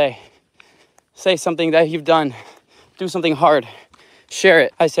 every single day. Say something that you've done. Do something hard. Share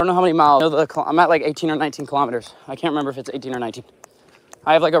it. I don't know how many miles. I'm at like 18 or 19 kilometers. I can't remember if it's 18 or 19.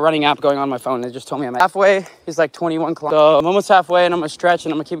 I have like a running app going on my phone. They just told me I'm halfway. It's like 21 kilometers. So I'm almost halfway and I'm gonna stretch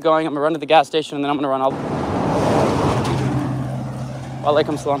and I'm gonna keep going. I'm gonna run to the gas station and then I'm gonna run all.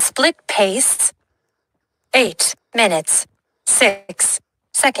 Walaikum salam. Split pace 8 minutes 6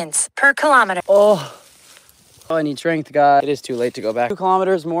 seconds per kilometer. Oh, I need strength, God. It is too late to go back. 2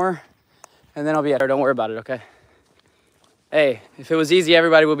 kilometers more and then I'll be at her. Don't worry about it, okay? Hey, if it was easy,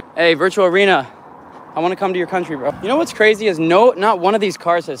 everybody would be. Hey, Virtual Arena, I want to come to your country, bro. You know what's crazy is not one of these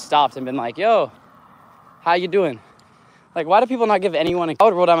cars has stopped and been like, yo, how you doing? Like, why do people not give anyone a... I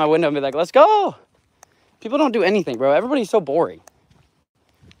would roll down my window and be like, let's go. People don't do anything, bro. Everybody's so boring.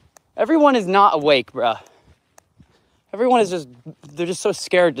 Everyone is not awake, bro. Everyone is just, they're just so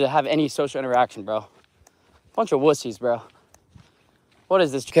scared to have any social interaction, bro. Bunch of wussies, bro. What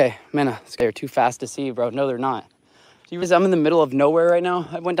is this? Okay, man, they're too fast to see, bro. No, they're not. I'm in the middle of nowhere right now.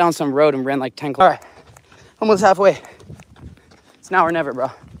 I went down some road and ran like 10 kilometers. All right, almost halfway. It's now or never, bro.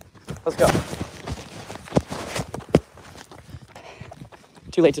 Let's go.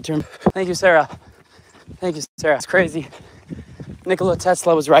 Too late to turn. Thank you, Sarah. Thank you, Sarah. It's crazy. Nikola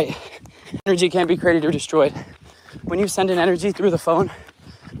Tesla was right. Energy can't be created or destroyed. When you send an energy through the phone,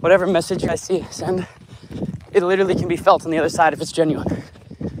 whatever message you guys send, it literally can be felt on the other side if it's genuine.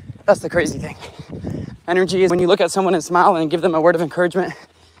 That's the crazy thing. Energy is when you look at someone and smile and give them a word of encouragement,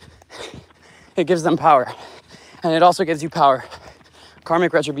 it gives them power. And it also gives you power.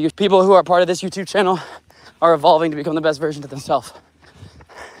 Karmic retribution. People who are part of this YouTube channel are evolving to become the best version of themselves.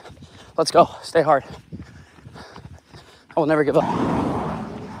 Let's go. Stay hard. I will never give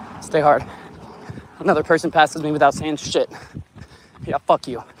up. Stay hard. Another person passes me without saying shit. Yeah, fuck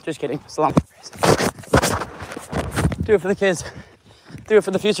you. Just kidding. Salam. Do it for the kids. Do it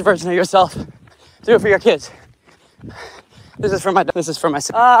for the future version of yourself. Do it for your kids. This is for my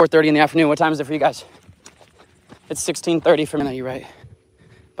 4:30 in the afternoon. What time is it for you guys? It's 16:30 for me. You're right.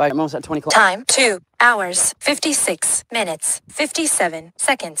 Bye. I'm almost at 20 o'clock. Time 2 hours 56 minutes 57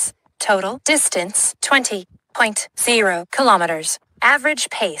 seconds. Total distance 20.0 kilometers. Average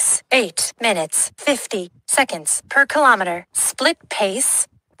pace 8 minutes 50 seconds per kilometer. Split pace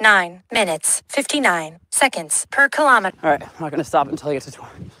 9 minutes 59 seconds per kilometer. All right, I'm not gonna stop until I get to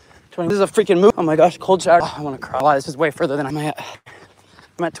 20. This is a freaking move. Oh my gosh, cold shower. Oh, I wanna cry. Wow, this is way further than I'm at.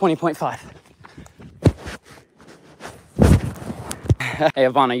 I'm at 20.5. Hey,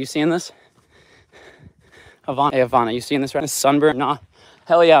 Ivana, you seeing this? Hey, Ivana, you seeing this right now? Sunburn? Nah.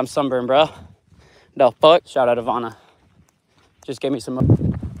 Hell yeah, I'm sunburned, bro. The fuck? Shout out Ivana. Just gave me some...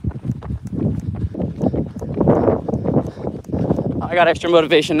 I got extra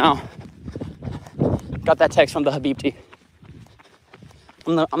motivation now. Got that text from the Habibti.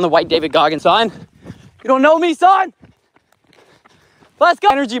 I'm the white David Goggins, son. You don't know me, son? Let's go.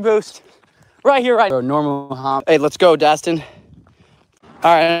 Energy boost. Right here, right. Normal. Hey, let's go, Dastin.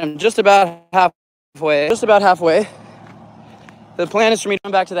 All right, I'm just about halfway. The plan is for me to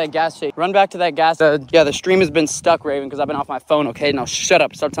run back to that gas station. Run back to that gas. Yeah, the stream has been stuck, Raven, because I've been off my phone. Okay, now shut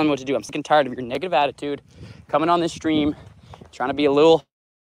up. Stop telling me what to do. I'm sick and tired of your negative attitude coming on this stream, trying to be a little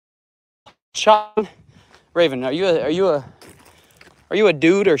shot. Raven, are you a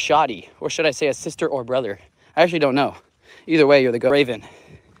dude or shoddy, or should I say a sister or brother? I actually don't know. Either way, you're the goat. Raven,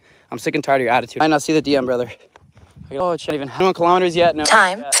 I'm sick and tired of your attitude. I not see the DM, brother. Oh, it's not even 21 kilometers yet. No.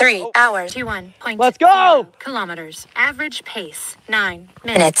 Time 3 hours. 21.0 Let's go! kilometers. Average pace 9 minutes.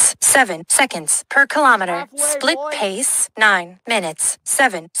 Minutes 7 seconds per kilometer. Halfway, Split boy. pace 9 minutes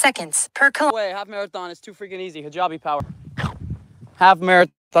 7 seconds per kilometer. Wait, half marathon is too freaking easy. Hijabi power. Half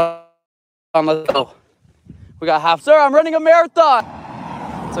marathon. Let's go. We got half. Sir, I'm running a marathon.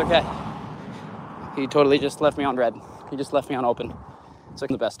 It's okay. He totally just left me on red. He just left me on open. It's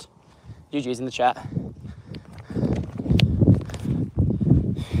like the best. GG's in the chat.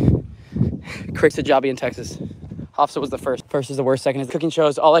 Crick's Hijabi in Texas. Hafsa was the first. First is the worst, second is the cooking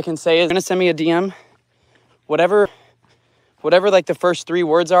shows. All I can say is, you're gonna send me a DM. Whatever like the first 3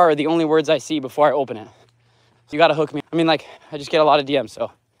 words are the only words I see before I open it. So you gotta hook me. I mean, like, I just get a lot of DMs,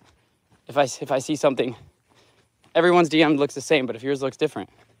 so if I see something, everyone's DM looks the same, but if yours looks different,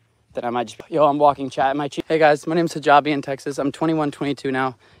 then I might just, yo, I'm walking chat. Hey guys, my name's Hijabi in Texas. I'm 21, 22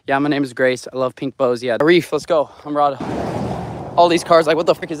 now. Yeah, my name is Grace. I love pink bows. Yeah, Arif, let's go. I'm Rod. All these cars, like, what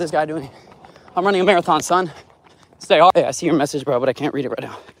the frick is this guy doing? I'm running a marathon, son. Stay off. Hey, I see your message, bro, but I can't read it right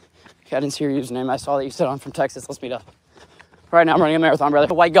now. Okay, I didn't see your username. I saw that you said I'm from Texas. Let's meet up. Right now, I'm running a marathon,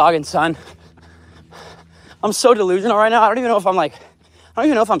 brother. White Goggins, son. I'm so delusional right now. I don't even know if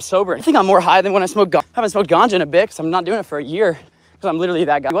I'm sober. I think I'm more high than when I smoked ganja. I haven't smoked ganja in a bit because I'm not doing it for a year. Because I'm literally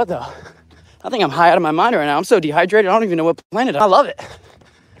that guy. What the? I think I'm high out of my mind right now. I'm so dehydrated. I don't even know what planet I love it.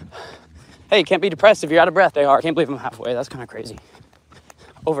 Hey, you can't be depressed if you're out of breath. They are. I can't believe I'm halfway. That's kind of crazy.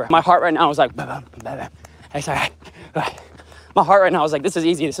 Over. My heart right now is like, hey, sorry. My heart right now is like, this is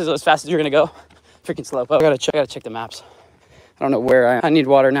easy. This is as fast as you're going to go. Freaking slow. Oh, I gotta check the maps. I don't know where I am. I need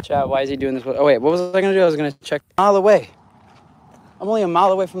water now. Chat, why is he doing this? Oh, wait, what was I going to do? I was going to check a mile away. I'm only a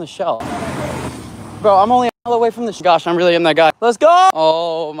mile away from the shell. Bro, I'm only a mile away from the shell. Gosh, I'm really in that guy. Let's go.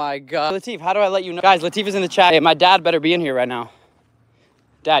 Oh, my God. Latif, how do I let you know? Guys, Latif is in the chat. Hey, my dad better be in here right now.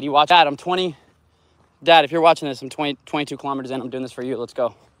 Dad, you watch. Dad, I'm 20. Dad, if you're watching this, I'm 22 kilometers in. I'm doing this for you. Let's go.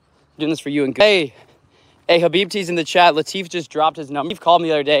 I'm doing this for you. And hey, Habibti's in the chat. Latif just dropped his number. Latif called me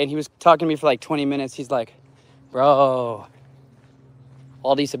the other day, and he was talking to me for like 20 minutes. He's like, bro,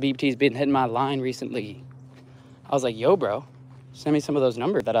 all these Habibti's been hitting my line recently. I was like, yo, bro, send me some of those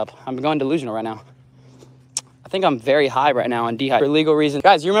numbers. That up. I'm going delusional right now. I think I'm very high right now on dehydrated for legal reasons.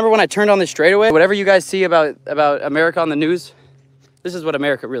 Guys, you remember when I turned on the straightaway? Whatever you guys see about America on the news, this is what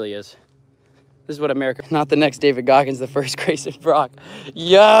America really is. This is what America, not the next David Goggins, the first Grayson Brock.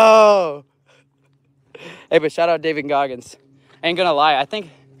 Yo! Hey, but shout out David Goggins. I ain't gonna lie, I think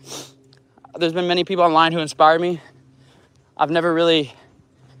there's been many people online who inspired me. I've never really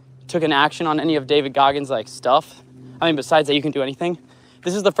took an action on any of David Goggins' like stuff. I mean, besides that, you can do anything.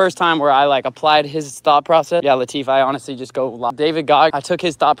 This is the first time where I like applied his thought process. Yeah, Latif, I honestly just go, David Goggins, I took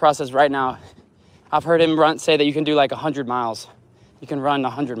his thought process right now. I've heard him say that you can do like 100 miles. You can run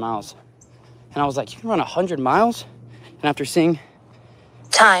 100 miles. And I was like, you can run 100 miles? And after seeing...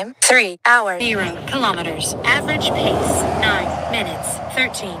 Time 3 hours. 0 kilometers. Average pace 9 minutes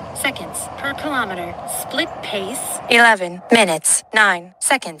 13 seconds per kilometer. Split pace 11 minutes 9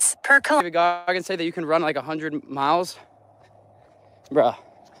 seconds per kilometer. David Goggins say that you can run like 100 miles. Bruh,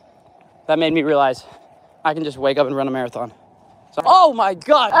 that made me realize I can just wake up and run a marathon. So, oh my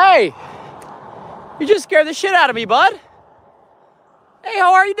God, hey! You just scared the shit out of me, bud. Hey,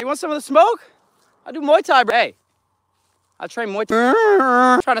 how are you? You want some of the smoke? I do Muay Thai, bro. Hey, I train Muay Thai.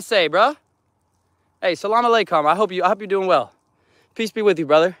 I'm trying to say, bro. Hey, salam alaikum. I hope you're doing well. Peace be with you,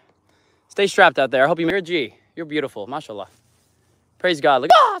 brother. Stay strapped out there. I hope you're a G. You're beautiful, mashallah. Praise God.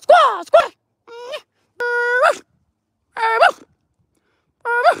 Look. Squat, squat.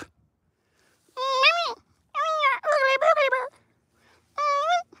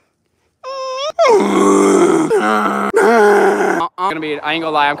 I ain't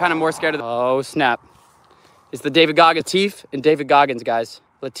gonna lie, I'm kind of more scared of oh snap. It's the David Goggins, Latif and David Goggins, guys.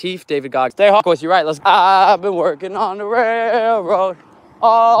 Latif, David Goggins. Stay hard. Of course, you're right. I've been working on the railroad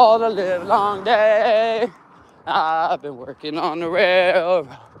all the live long day. I've been working on the railroad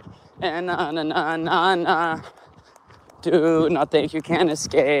and na. Do not think you can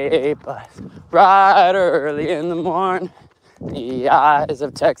escape us. Bright early in the morning, the eyes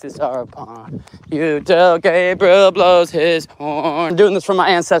of Texas are upon you till Gabriel blows his horn. I'm doing this for my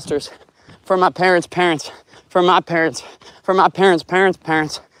ancestors, for my parents' parents, for my parents, for my parents, parents,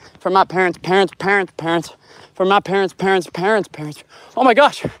 parents, for my parents, parents, parents, parents, for my parents, parents, parents, parents. Oh my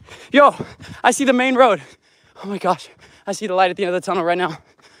gosh, yo, I see the main road. Oh my gosh, I see the light at the end of the tunnel right now.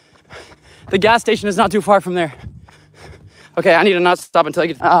 The gas station is not too far from there. Okay, I need to not stop until I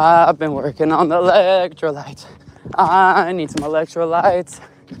get... I've been working on the electrolytes. I need some electrolytes.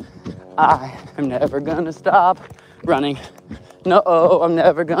 I am never gonna stop running. No, I'm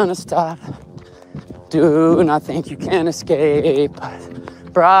never gonna stop. Do not think you can escape.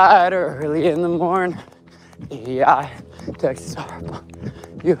 Bright or early in the morning. Yeah, Texas Harbor.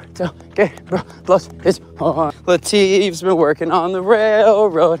 You don't get blows his horn. Latif's been working on the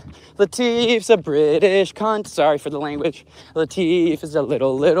railroad. Latif's a British cunt. Sorry for the language. Latif is a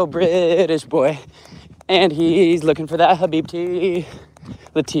little British boy. And he's looking for that Habibti.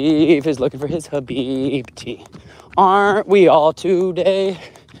 Latif is looking for his Habibti. Aren't we all today?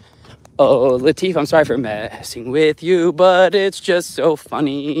 Oh, Latif, I'm sorry for messing with you, but it's just so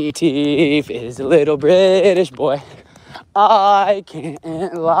funny. Latif is a little British boy. I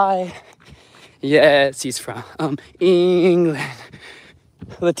can't lie. Yes, he's from England.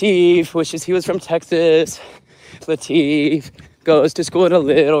 Latif wishes he was from Texas. Latif goes to school in a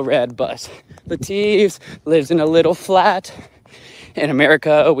little red bus. Latif lives in a little flat. In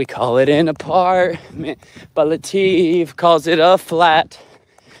America, we call it an apartment, but Latif calls it a flat.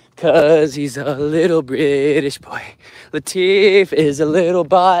 'Cause he's a little British boy. Latif is a little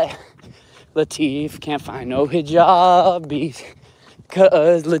bot. Latif can't find no hijabis.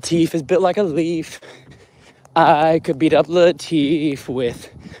 'Cause Latif is built like a leaf. I could beat up Latif with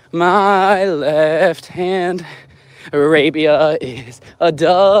my left hand. Arabia is a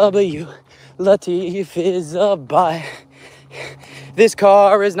W. Latif is a bot. This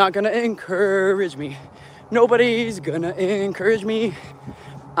car is not gonna encourage me. Nobody's gonna encourage me.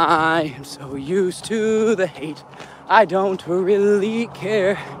 I am so used to the hate. I don't really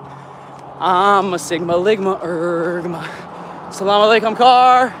care. I'm a Sigma Ligma Ergma. Salam alaikum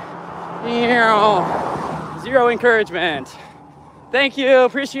car. Zero encouragement. Thank you,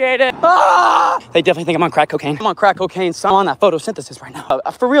 appreciate it. Ah! They definitely think I'm on crack cocaine. I'm on crack cocaine, so I'm on that photosynthesis right now.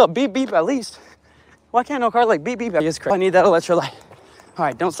 For real, beep beep at least. Why can't no car like beep beep? I need that electrolyte. All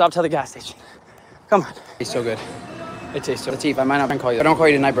right, don't stop till the gas station. Come on. It's so good. It tastes so. Latif, I might not call you. I don't call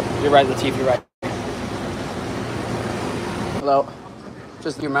you tonight, bro. You're right, Latif, you're right. Hello.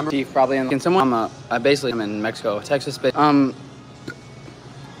 Just, you remember Latif probably in... Can someone... I'm in Mexico, Texas, but...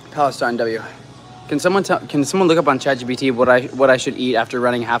 Palestine W. Can someone look up on ChatGPT what I should eat after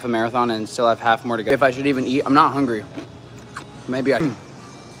running half a marathon and still have half more to go? If I should even eat, I'm not hungry. Maybe I.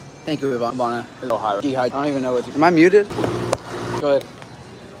 Thank you, Ivana. A little higher. I don't even know what. Am I muted? Go ahead.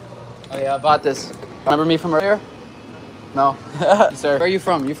 Oh yeah, I bought this. Remember me from earlier? No, sir. Where are you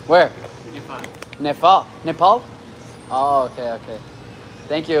from? Where? Nepal. Nepal. Nepal? Oh, okay.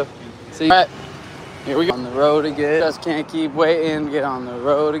 Thank you. See you. All right. Here we go. On the road again. Just can't keep waiting to get on the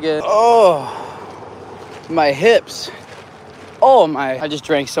road again. Oh. My hips. Oh my. I just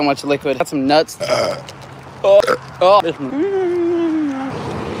drank so much liquid. Got some nuts. Oh.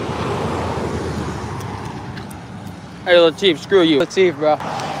 Hey Latif, screw you. Latif, bro.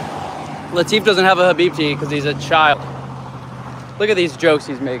 Latif doesn't have a Habibti because he's a child. Look at these jokes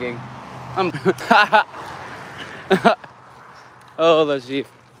he's making. Oh, Latif.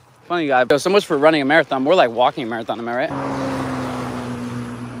 Funny guy. So much for running a marathon. More like walking a marathon, am I right?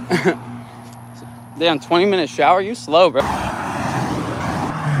 Damn, 20-minute shower? You slow, bro.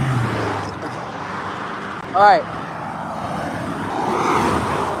 All right.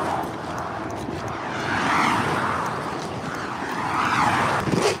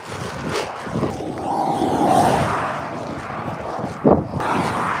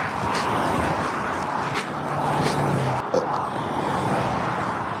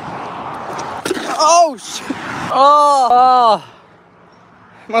 Oh, shit. Oh.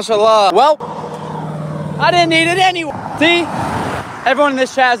 Mashallah. Well. I didn't need it anyway. See? Everyone in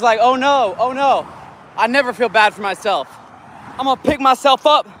this chat is like, oh no. I never feel bad for myself. I'm gonna pick myself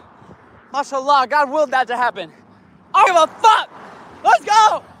up. MashaAllah, God willed that to happen. I don't give a fuck. Let's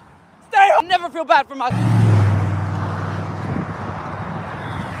go. Stay home. I never feel bad for myself.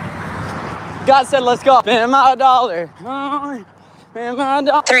 God said, let's go. Spend my dollar. Spend my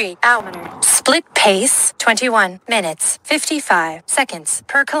dollar. 3 hour. Split pace, 21 minutes, 55 seconds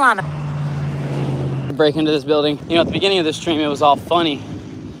per kilometer. Break into this building. You know, at the beginning of the stream, it was all funny.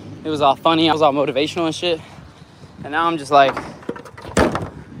 I was all motivational and shit. And now I'm just like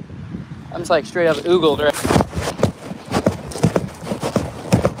straight up oogled, right?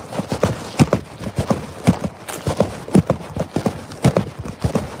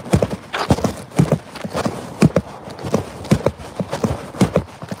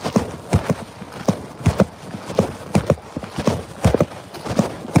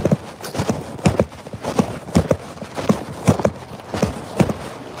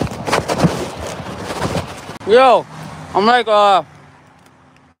 Yo, I'm like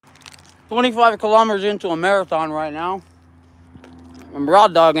 25 kilometers into a marathon right now. I'm raw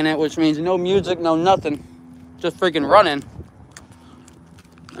dogging it, which means no music, no nothing. Just freaking running.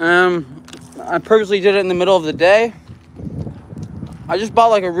 I purposely did it in the middle of the day. I just bought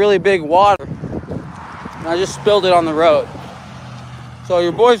like a really big water and I just spilled it on the road. So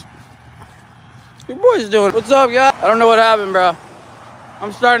your boy's doing. What's up, guys? I don't know what happened, bro.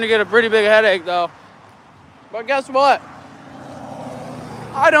 I'm starting to get a pretty big headache though. But guess what?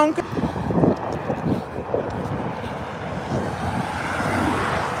 I don't.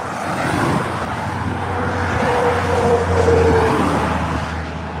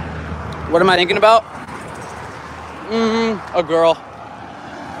 What am I thinking about? A girl.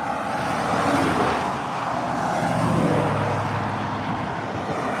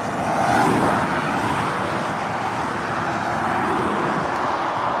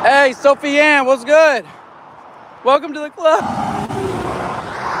 Hey, Sophie Ann, what's good? Welcome to the club.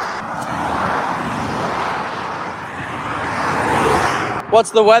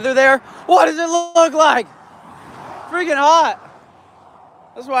 What's the weather there? What does it look like? Freaking hot.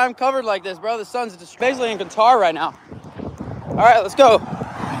 That's why I'm covered like this, bro. The sun's just basically in Qatar right now. All right, let's go.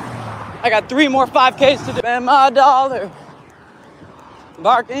 I got 3 more 5Ks to do. Spend my dollar.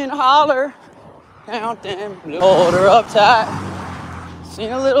 Bark and holler. Count them. Hold her up tight.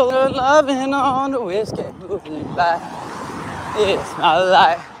 Seen a little loving on the whiskey. Moving by. It's my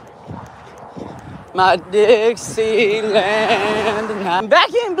life. My Dixieland. And I'm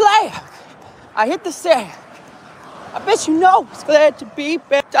back in black. I hit the sand. I bet you know it's glad to be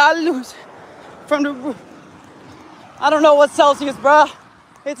back. I lose from the roof. I don't know what's Celsius, bro.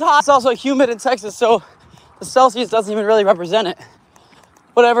 It's hot. It's also humid in Texas, so the Celsius doesn't even really represent it.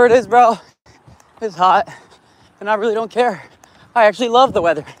 Whatever it is, bro, it's hot, and I really don't care. I actually love the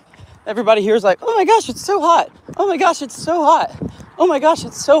weather. Everybody here is like, oh my gosh, it's so hot. Oh my gosh, it's so hot. Oh my gosh,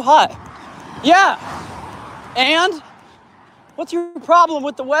 it's so hot. Yeah, and what's your problem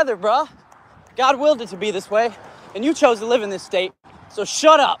with the weather, bro? God willed it to be this way. And you chose to live in this state, so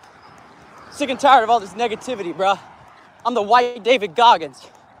shut up. Sick and tired of all this negativity, bruh. I'm the white David Goggins.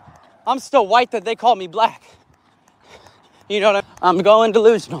 I'm still white that they call me black. You know what I'm going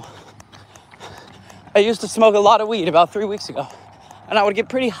delusional. I used to smoke a lot of weed about 3 weeks ago, and I would get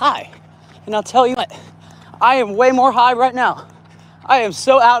pretty high. And I'll tell you what, I am way more high right now. I am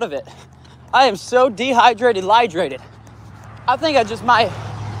so out of it. I am so dehydrated, hydrated. I think I just might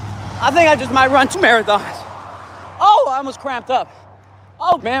run 2 marathons. Oh, I almost cramped up.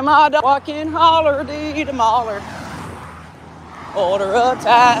 Oh, man, my dog walking holler, dee the mauler. Hold her up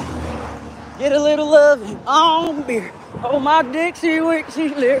tight. Get a little loving on beer. Oh, my Dixie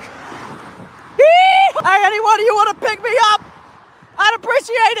Wixie lick. Hey, anyone of you want to pick me up? I'd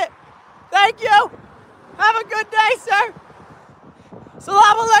appreciate it. Thank you. Have a good day, sir.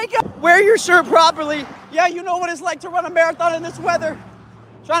 Salam alaikum. Wear your shirt properly. Yeah, you know what it's like to run a marathon in this weather.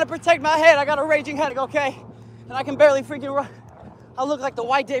 Trying to protect my head. I got a raging headache, okay? And I can barely freaking run. I look like the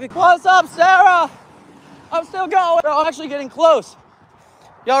white David. What's up, Sarah? I'm still going. Bro, I'm actually getting close.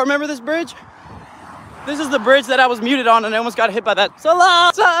 Y'all remember this bridge? This is the bridge that I was muted on and I almost got hit by that.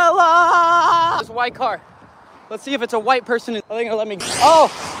 Salah, salah. This white car. Let's see if it's a white person. I think it'll let me. Oh,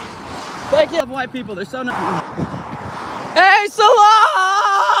 thank you. I love white people. They're so nice. Hey,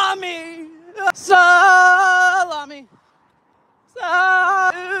 salami. Salami.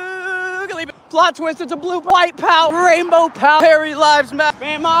 Plot twist, it's a blue, white power, rainbow power, Harry lives matter.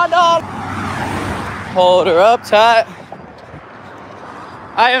 Man, my dog. Hold her up tight.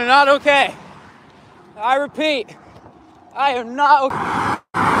 I am not okay. I repeat, I am not okay.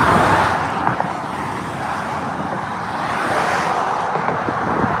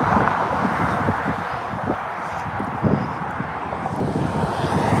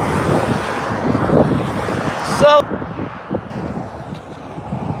 So.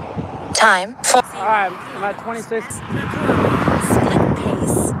 Time. All right, I'm at 26. Split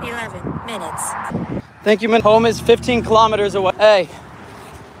pace, 11 minutes. Thank you, man. Home is 15 kilometers away. Hey,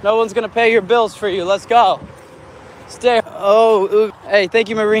 no one's gonna pay your bills for you. Let's go. Stay. Oh, ooh. Hey, thank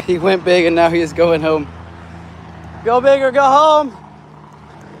you, Marine. He went big and now he is going home. Go big or go home.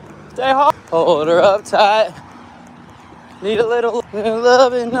 Stay home. Hold her up tight. Need a little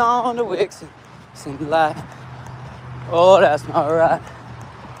loving on the wicks and light. Oh, that's not right.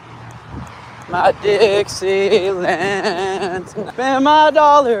 My Dixieland. Spend my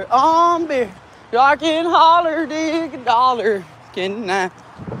dollar on beer. I can holler, dig a dollar. Can I?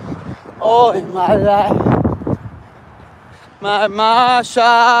 Oh, in my life. My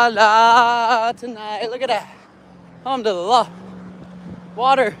mashallah tonight. Look at that. Alhamdulillah.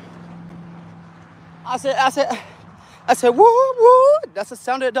 Water. I said, woo, woo. That's the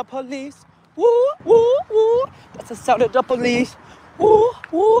sound of the police. Woo, woo, woo. That's the sound of the police. Woo,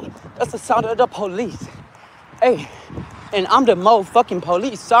 woo. That's the sound of the police. Hey, and I'm the motherfucking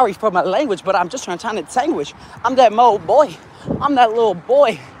police. Sorry for my language, but I'm just trying to distinguish. I'm that mo boy. I'm that little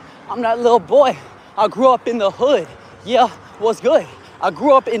boy. I'm that little boy. I grew up in the hood. Yeah, what's good? I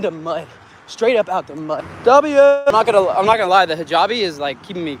grew up in the mud. Straight up out the mud. W. I'm not gonna lie, the hijabi is like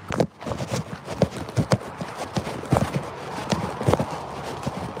keeping me.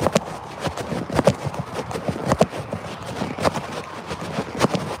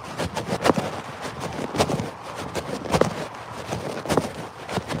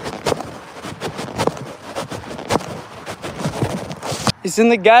 He's in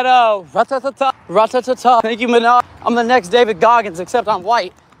the ghetto. Ratatata, ratatata. Thank you, Minaj. I'm the next David Goggins, except I'm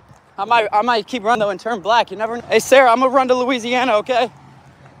white. I might keep running though and turn black. You never know. Hey, Sarah, I'm gonna run to Louisiana, okay? I'm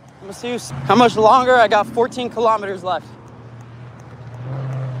gonna see you. How much longer? I got 14 kilometers left.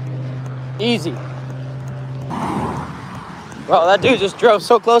 Easy. Bro, that dude just drove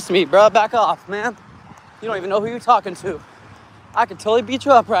so close to me, bro. Back off, man. You don't even know who you're talking to. I could totally beat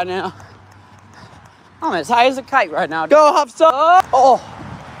you up right now. I'm as high as a kite right now. Go, Hafsa! Oh!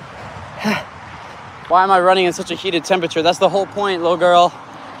 Why am I running in such a heated temperature? That's the whole point, little girl.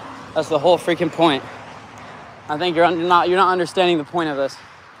 That's the whole freaking point. I think you're not understanding the point of this.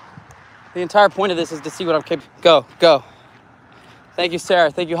 The entire point of this is to see what I'm capable. Go, go. Thank you,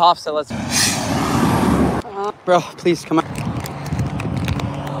 Sarah. Thank you, Hafsa. Let's. Bro, please come on.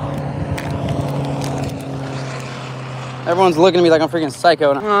 Everyone's looking at me like I'm freaking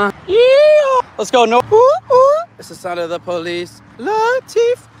psycho. Yeah. Let's go. No. It's the sound of the police.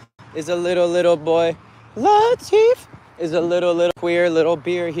 Latif is a little boy. Latif is a little queer little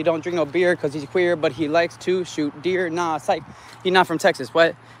beer. He don't drink no beer because he's queer, but he likes to shoot deer. Nah, psych. He not from Texas.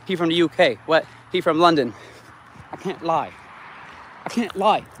 What? He from the UK. What? He from London. I can't lie. I can't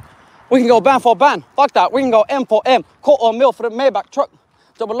lie. We can go ban for ban. Fuck that. We can go M for M. Quarter mil for the Maybach truck.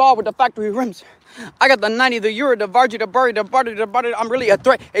 Double R with the factory rims. I got the 90, the Euro, the Vargy, the Burry, the Butter, the Butter. I'm really a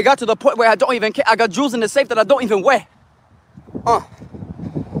threat. It got to the point where I don't even care. I got jewels in the safe that I don't even wear. I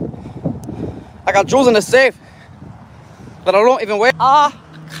got jewels in the safe that I don't even wear. I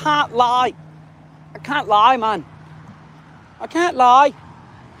can't lie. I can't lie, man. I can't lie.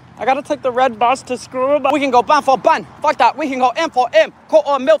 I gotta take the red bus to school. We can go ban for ban. Fuck that. We can go M for M.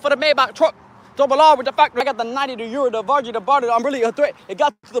 Quarter mil for the Maybach truck. Double R with the factory. I got the 90, the Euro, the Vargy, the Butter. I'm really a threat. It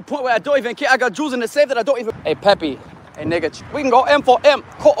got to the point where I don't even care. I got jewels in the safe that I don't even. Hey, Peppy. Hey, nigga. We can go M for M.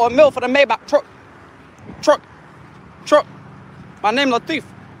 Quarter mil for the Maybach truck. Truck. My name Latif.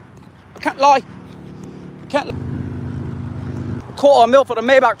 I can't lie. I can't lie. Quarter mil for the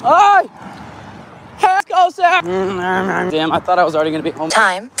Maybach. Hey! Let's go, Sam. Damn, I thought I was already gonna be home.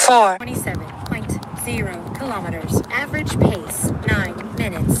 Time 4. 27.0 kilometers. Average pace 9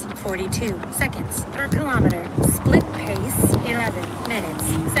 minutes 42 seconds per kilometer. Split pace 11 minutes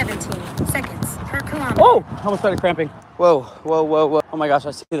 17 seconds per kilometer. Oh, I almost started cramping. Whoa. Oh my gosh,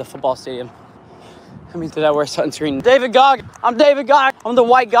 I see the football stadium. I mean, did I wear sunscreen? David Goggins. I'm David Goggins. I'm the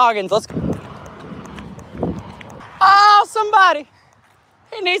white Goggins. Let's go. Oh, somebody.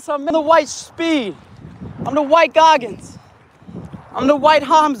 He needs some in the white speed. I'm the white Goggins. I'm the white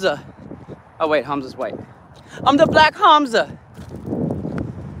Hamza. Oh wait, Hamza's white. I'm the black Hamza.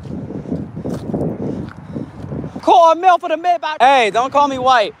 Quarter mil for the Maybach. Hey, don't call me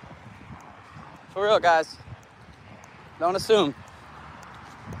white. For real, guys. Don't assume.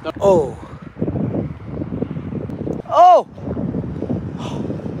 Oh.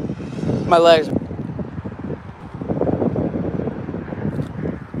 My legs.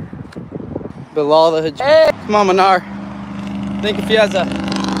 Below the hijab. Hey, come on, Manar. Thank you, Fiazza.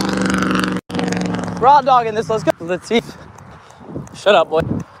 Raw dog in this. Let's go. Latif. Shut up, boy.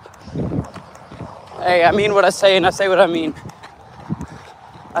 Hey, I mean what I say, and I say what I mean.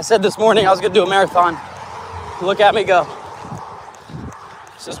 I said this morning I was gonna do a marathon. Look at me go.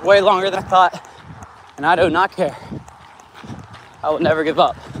 It's just way longer than I thought, and I do not care. I will never give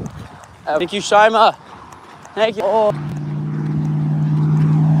up. Thank you, Shaima. Thank you. Oh.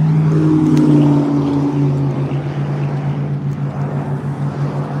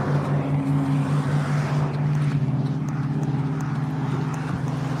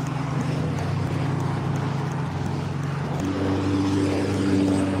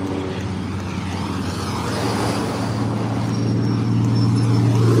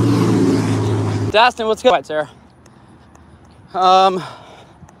 Dastin, what's good? Right, Sarah. I'm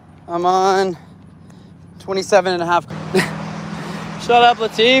on 27.5. Shut up,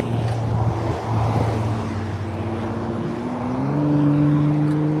 Latif.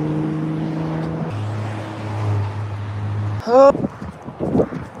 Oh.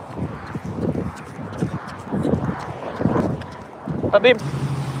 Habib.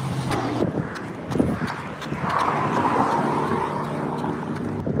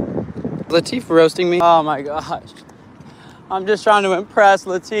 Latif roasting me. Oh my gosh. I'm just trying to impress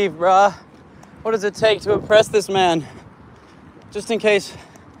Latif, bruh. What does it take to impress this man? Just in case,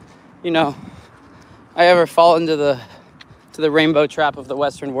 you know, I ever fall into the rainbow trap of the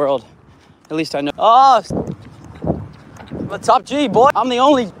Western world. At least I know. Oh, I'm a top G, boy. I'm the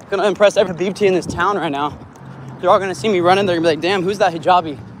only gonna impress every Habibti in this town right now. They're all gonna see me running. They're gonna be like, damn, who's that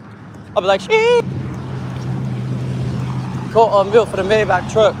hijabi? I'll be like, shee. Cool, bill for the Maybach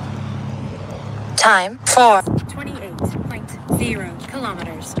truck. Time 4. 28.0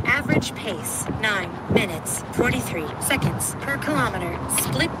 kilometers. Average pace 9 minutes 43 seconds per kilometer.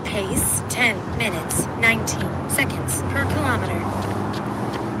 Split pace 10 minutes 19 seconds per kilometer.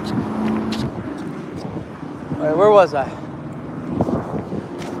 Wait, where was I?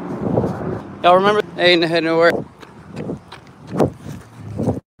 Y'all remember? Ain't heading nowhere.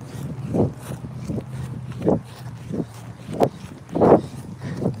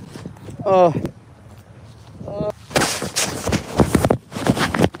 Oh.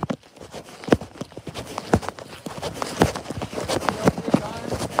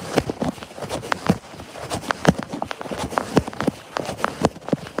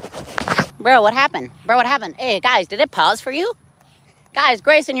 Bro, what happened? Bro, what happened? Hey, guys, did it pause for you? Guys,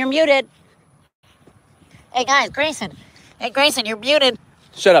 Grayson, you're muted. Hey, guys, Grayson. Hey, Grayson, you're muted.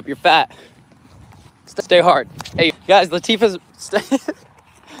 Shut up, you're fat. Stay hard. Hey, guys, Latif has...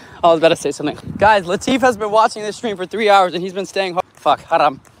 I was about to say something. Guys, Latif has been watching this stream for 3 hours and he's been staying hard. Fuck,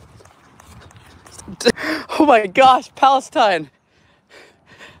 haram. Oh my gosh, Palestine.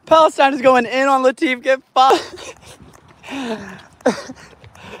 Palestine is going in on Latif. Get fucked.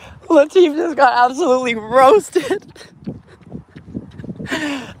 Latif just got absolutely roasted.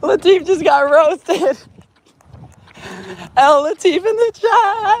 Latif just got roasted. El Latif in the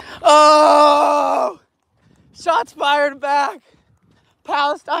chat. Oh! Shots fired back.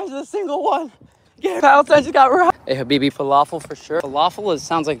 Palestine's the single one. Yeah, Palestine just got roasted. Hey, Habibi, falafel for sure. Falafel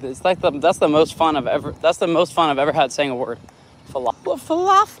sounds like this. That's the most fun I've ever had saying a word. Falafel.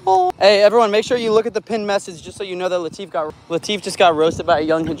 Falafel. Hey, everyone, make sure you look at the pinned message just so you know that Latif just got roasted by a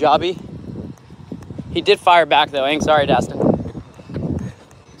young hijabi. He did fire back though. Ain't sorry, Dastin.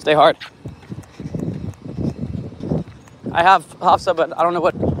 Stay hard. I have Hafsa, but I don't know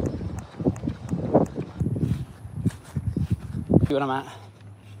what I'm at.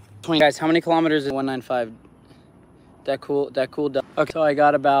 20 guys, how many kilometers is 195? That cool. Okay, so I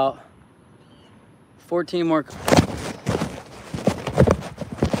got about 14 more.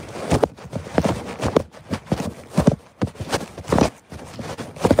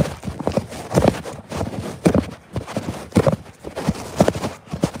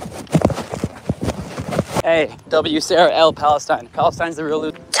 Hey, W Sarah L Palestine. Palestine's the real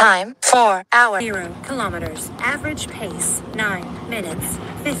loot. Time 4 hours. 0 kilometers. Average pace 9 minutes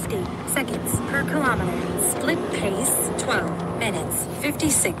 50 seconds per kilometer. Split pace 12 minutes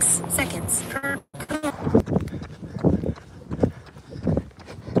 56 seconds per kilometer.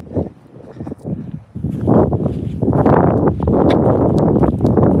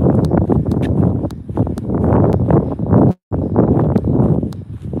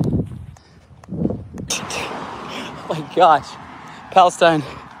 Oh my gosh, Palestine,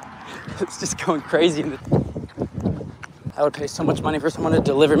 it's just going crazy. I would pay so much money for someone to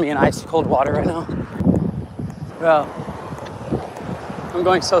deliver me in ice cold water right now. Bro, I'm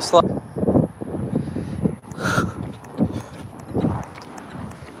going so slow.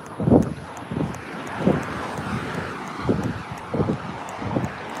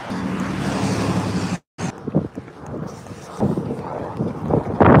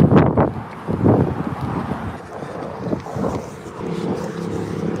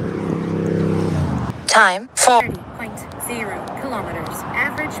 Time 4. 30.0 kilometers.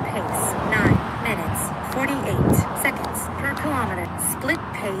 Average pace 9 minutes 48 seconds per kilometer. Split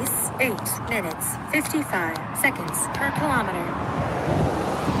pace 8 minutes 55 seconds per kilometer.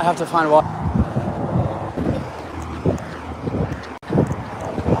 I have to find water.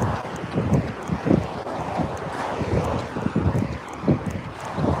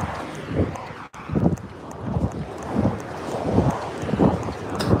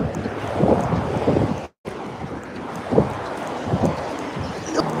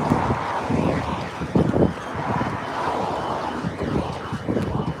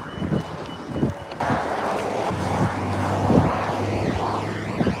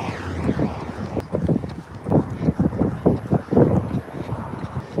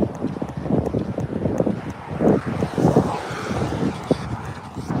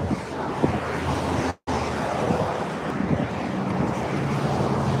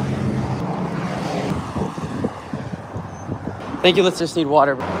 Thank you. Let's just need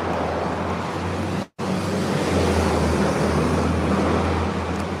water.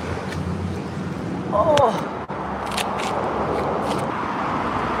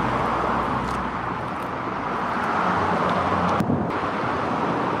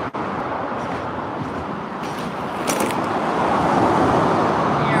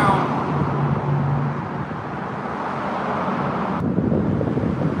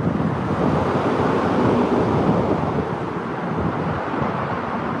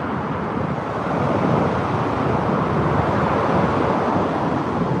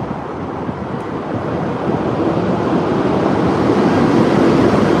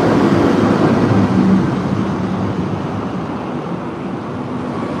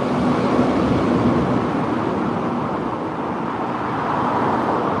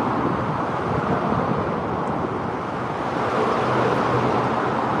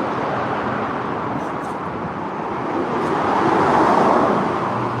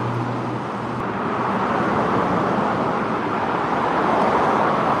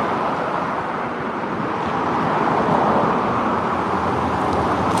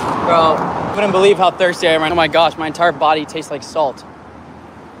 Bro, I couldn't believe how thirsty I am right now. Oh my gosh, my entire body tastes like salt.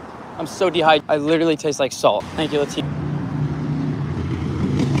 I'm so dehydrated. I literally taste like salt. Thank you, let's see.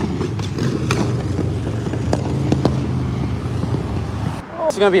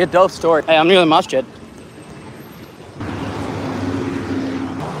 This is gonna be a dope story. Hey, I'm near the masjid.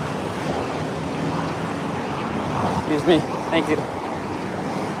 Excuse me, thank you.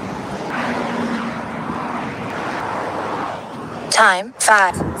 Time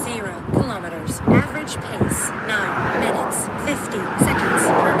 5. 0 kilometers. Average pace 9 minutes 50 seconds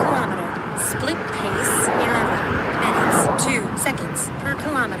per kilometer. Split pace 11 minutes 2 seconds per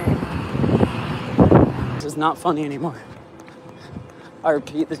kilometer. This is not funny anymore. I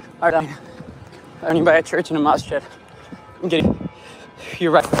repeat this. I need by a church and a masjid. I'm getting.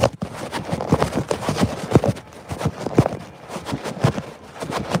 You're right.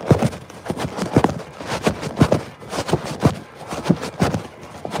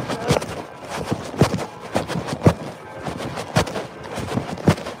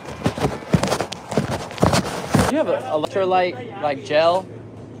 Do you have an electrolyte, like gel,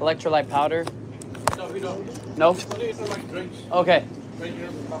 electrolyte powder? No, we don't. No? Only it's like drinks. Okay. Right here.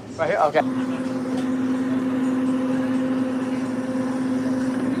 Right here? Okay.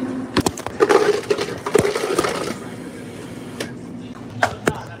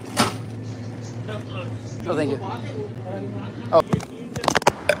 Oh, thank you. Oh.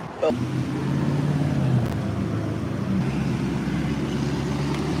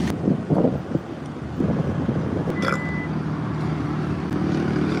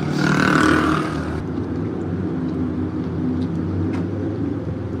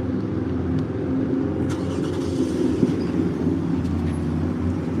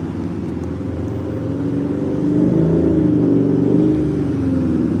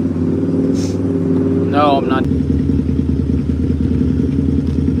 No, I'm not.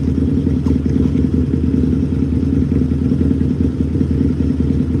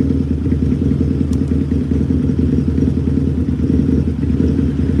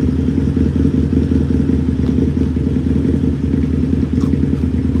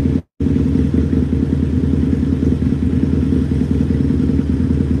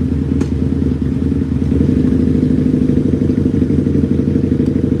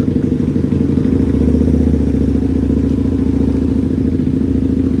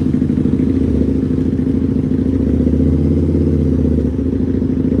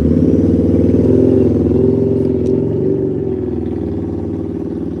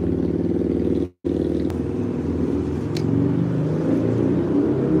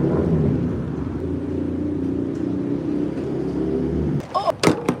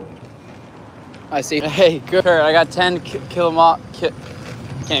 I see. Hey, good. I got 10 can't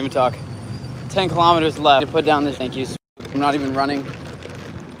even talk. 10 kilometers left to put down this. Thank you. I'm not even running,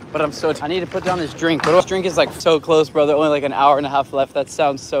 but I'm so. I need to put down this drink. But this drink is like so close, brother. Only like an hour and a half left. That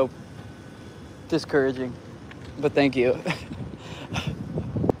sounds so discouraging. But thank you.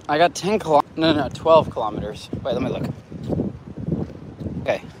 I got 12 kilometers. Wait, let me look.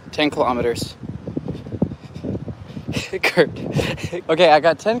 Okay, 10 kilometers. Kurt. Okay, I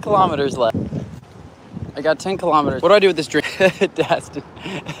got 10 kilometers left. I got 10 kilometers. What do I do with this drink? Dastin.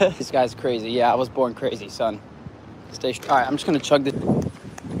 This guy's crazy. Yeah, I was born crazy, son. Stay. All right, I'm just gonna chug this.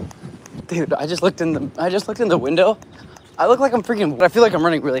 Dude, I just looked in the window. I look like I'm freaking. I feel like I'm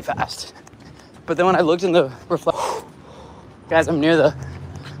running really fast. But then when I looked in the reflection, guys, I'm near the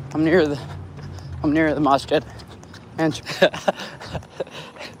masjid. And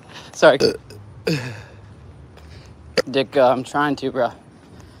sorry. Dick, I'm trying to, bro.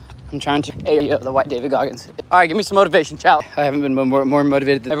 I'm trying to. Hey, the white David Goggins. All right, give me some motivation, child. I haven't been more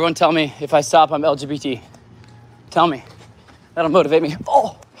motivated than everyone. Tell me if I stop, I'm LGBT. Tell me. That'll motivate me.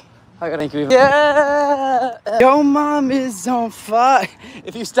 Oh, I gotta thank you. Yeah, your mom is on fire.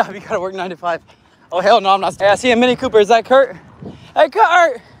 If you stop, you gotta work 9 to 5. Oh, hell no, I'm not. Hey, I see a Mini Cooper. Is that Kurt? Hey,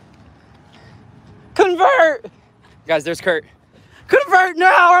 Kurt! Convert! Guys, there's Kurt. Convert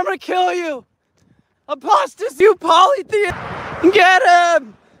now or I'm gonna kill you! Apostasy, you polytheist! Get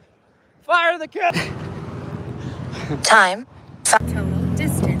him! Fire the kid! Time. Total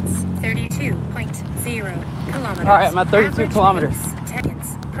distance 32.0 kilometers. All right, I'm at 32 Average kilometers. pace,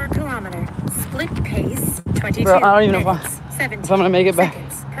 seconds per kilometer. Split pace 22 Bro, I don't even know minutes, if 17 I'm gonna make it back.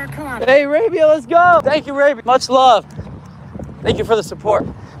 seconds per kilometer. Hey, Arabia, let's go! Thank you, Arabia. Much love. Thank you for the support.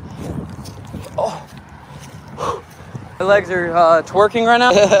 Oh. My legs are twerking right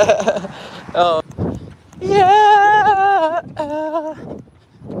now. Oh. Yeah.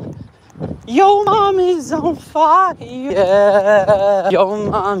 Your mom is on fire. Yeah. Your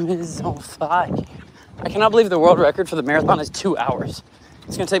mom is on fire. I cannot believe the world record for the marathon is 2 hours.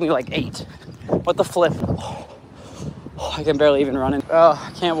 It's gonna take me like 8. What the flip? Oh, I can barely even run it. Oh,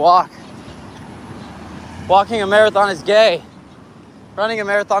 I can't walk. Walking a marathon is gay. Running a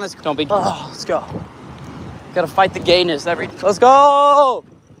marathon is... Don't be... Oh, let's go. Gotta fight the gayness every... Let's go!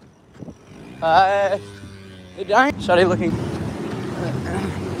 Hi. Hey, darn. Shawty looking...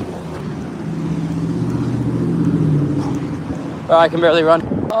 Oh, I can barely run.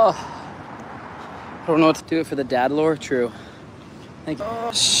 Oh. I don't know what to do for the dad lore. True. Thank you.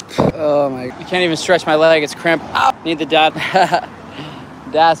 Oh my... You can't even stretch my leg. It's cramped. Ow. Need the dad.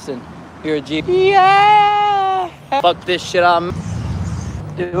 Dastin. You're a G. Yeah! Fuck this shit. I'm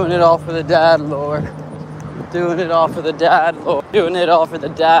doing it all for the dad lore. Doing it all for the dad lore. Doing it all for the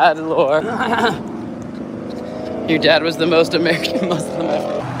dad lore. Your dad was the most American Muslim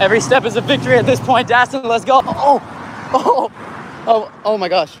ever. Every step is a victory at this point. Dastin, let's go. Oh! Oh! Oh! Oh my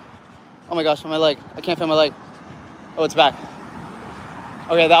gosh. Oh my gosh, on my leg. I can't feel my leg. Oh, it's back.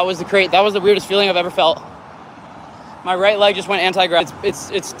 Okay, that was the weirdest feeling I've ever felt. My right leg just went anti-grav.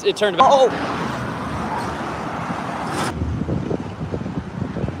 It turned. Oh!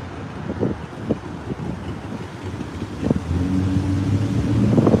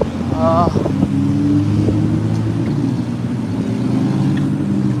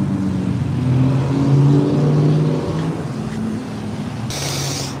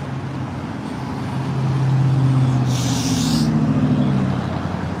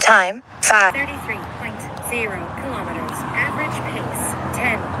 Time. 5. 33.0 kilometers. Average pace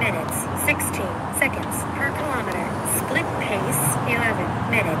 10 minutes 16 seconds per kilometer. Split pace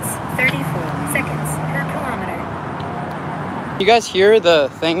 11 minutes 34 seconds per kilometer. You guys hear the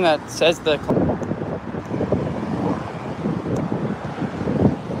thing that says the...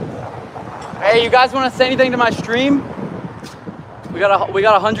 Hey, you guys want to say anything to my stream? We got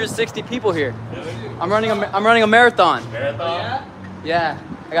 160 people here. I'm running a marathon. Marathon? Yeah,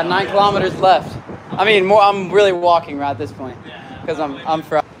 I got 9 kilometers left. I mean, more. I'm really walking right at this point because I'm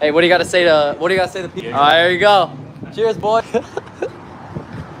fried. Hey, what do you got to say to people? All right, there you go. Cheers, boy.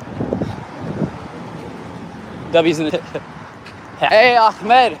 W's in the... Hey,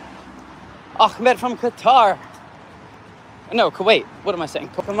 Ahmed from Qatar. No, Kuwait. What am I saying?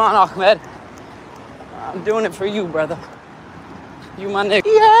 Come on, Ahmed. I'm doing it for you, brother. You my nigga.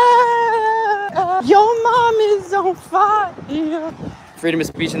 Yeah. Your mom is on fire. Freedom of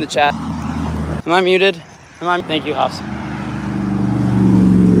speech in the chat. Am I muted? Thank you, Hops.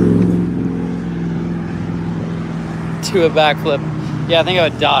 Do a backflip. Yeah, I think I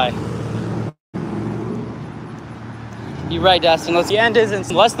would die. You're right, Dustin. The end is in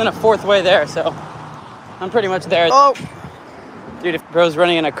less than a fourth way there, so I'm pretty much there. Oh! Dude, if bro's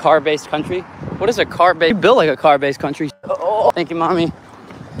running in a car-based country, what is a car-based? You built like a car-based country. Oh, thank you, mommy.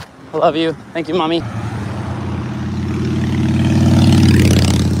 I love you. Thank you, mommy.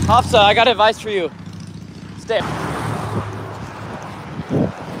 Hafsa, I got advice for you. Stay.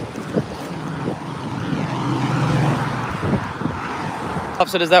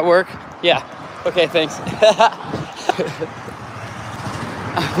 Hafsa, does that work? Yeah. Okay, thanks.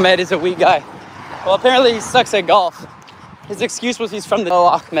 Ahmed is a weak guy. Well, apparently he sucks at golf. His excuse was he's from the... Oh,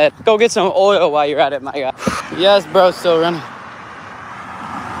 Ahmed. Go get some oil while you're at it, my guy. Yes, bro, still running.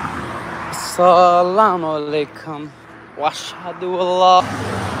 Assalamu alaikum. Washhadu Allah.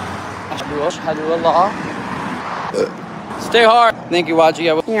 Washhadu Allah. Stay hard. Thank you, Waji.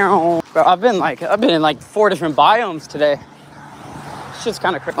 Bro, I've been in like 4 different biomes today. Shit's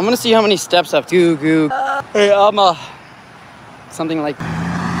kind of crazy. I'm gonna see how many steps I've... Goo. Hey, I'm something like...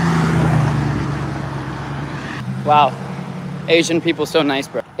 Wow. Asian people so nice,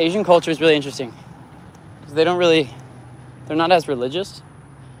 bro. Asian culture is really interesting. Because they're not as religious.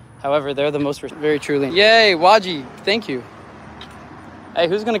 However, they're the most, very truly. Yay, Waji, thank you. Hey,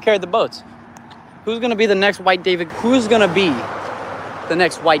 who's gonna carry the boats? Who's gonna be the next white David? Who's gonna be the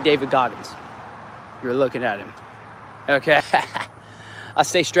next white David Goggins? You're looking at him. Okay. I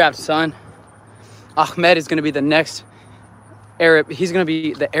stay strapped, son. Ahmed is gonna be the next Arab. He's gonna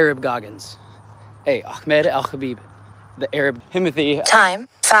be the Arab Goggins. Hey, Ahmed Al Habib, the Arab Himothy. Time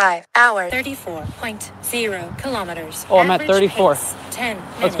 5 hours. 34.0 kilometers. Oh, I'm at Average 34. pace, 10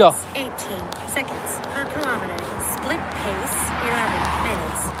 minutes. Let's go. 18 seconds per kilometer. Split pace, 11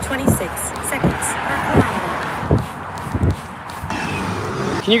 minutes. 26 seconds per kilometer.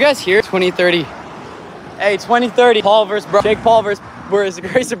 Can you guys hear? 2030. Hey, 2030. Paul versus Brock. Jake Paul versus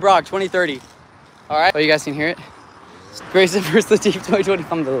Grayson Brock. 2030. All right. Oh, you guys can hear it? Grayson versus Latif 2020.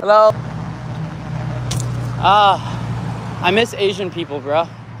 Hello. I miss Asian people, bro.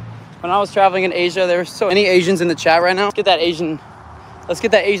 When I was traveling in Asia, there were so many Asians in the chat right now. Let's get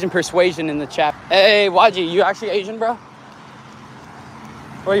that Asian persuasion in the chat. Hey, Waji, you actually Asian, bro?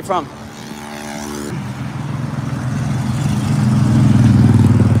 Where are you from?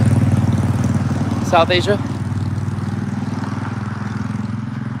 South Asia?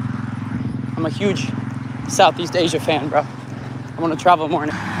 I'm a huge Southeast Asia fan, bro. I want to travel more.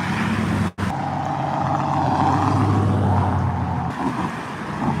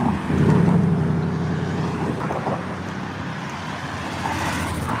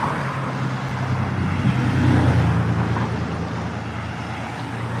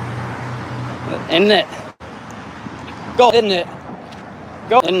 Isn't it? Go, isn't it?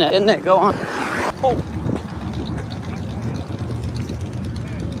 Go, isn't it? Go on. Oh.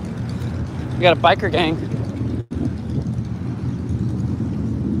 We got a biker gang.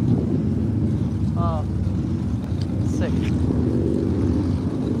 Oh, sick.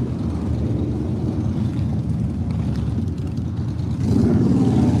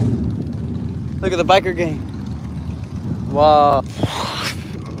 Look at the biker gang. Wow.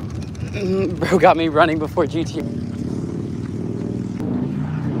 Bro got me running before GT.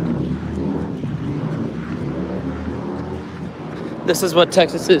 This is what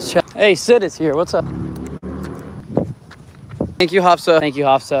Texas is. Hey, Sid is here. What's up? Thank you, Hafsa. Thank you,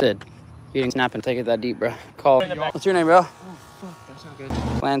 Hafsa. Sid. You didn't snap and take it that deep, bro. Call. What's your name, bro? Oh, fuck. That's not good.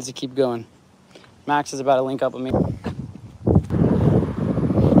 Plans to keep going. Max is about to link up with me.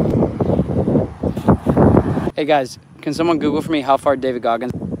 Hey, guys. Can someone Google for me how far David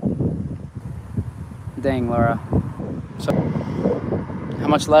Goggins? Dang, Laura. So, how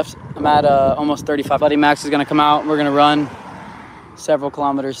much left? I'm at almost 35. Buddy Max is gonna come out. We're gonna run several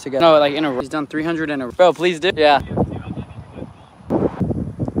kilometers together. No, like in a row. He's done 300 in a row. Bro, please do. Yeah.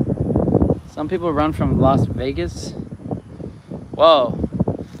 Some people run from Las Vegas. Whoa.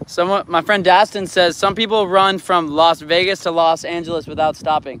 My friend Dastin says some people run from Las Vegas to Los Angeles without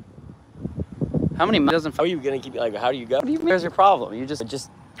stopping. How many miles? How are you gonna keep, like, how do you go? What do you mean? Where's your problem? You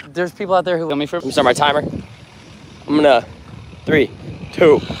just there's people out there who. Let me start my timer. I'm gonna 3,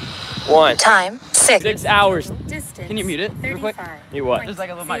 2, 1. Time 6 hours. Distance. Can you mute it real quick? You what? There's like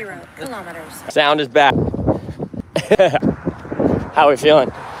a little mic. 0 kilometers. Sound is back. How are we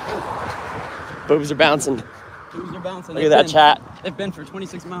feeling? Boobs are bouncing. Boobs are bouncing. Look at that chat. They've been for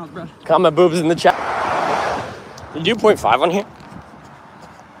 26 miles, bro. Comment boobs in the chat. You do 0.5 on here?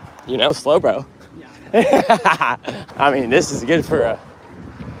 You know, slow, bro. Yeah. I mean, this is good for a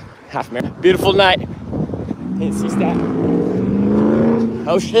half marathon. Beautiful night. Can't see stat.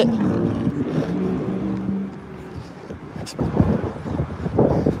 Oh shit.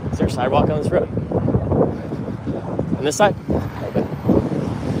 Is there a sidewalk on this road? On this side? Okay.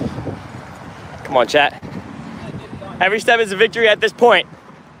 Come on, chat. Every step is a victory at this point.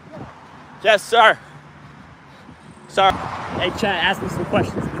 Yes, sir. Sorry. Hey, chat, ask me some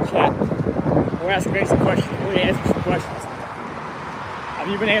questions in the chat. We're asking Grayson questions. We're going to answer some questions. Have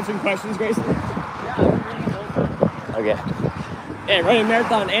you been answering questions, Grayson? Yeah. Okay. Hey, running a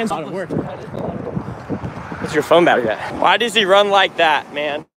marathon and a lot of work. What's your phone battery at? Why does he run like that,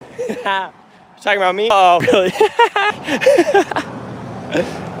 man? You're talking about me? Oh, really?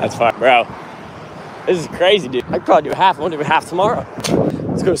 That's fine, bro. This is crazy, dude. I could probably do half. I want to do half tomorrow.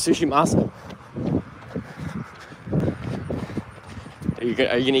 Let's go to Sushi Masa. Are you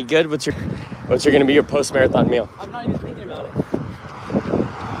gonna eat good? What's gonna be your post-marathon meal? I'm not even thinking about it.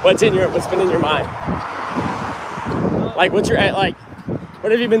 What's been in your mind? Like, what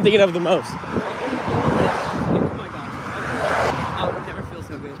have you been thinking of the most? Oh my god. I would never feel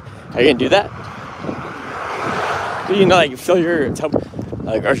so good. Are you gonna do that? Do you know, like, fill your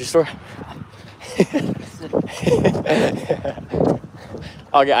grocery store?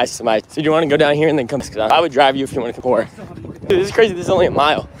 I'll get ice to my. So do you want to go down here and then come? I would drive you if you want to come over. Dude, this is crazy. This is only a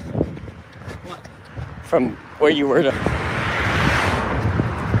mile from where you were to.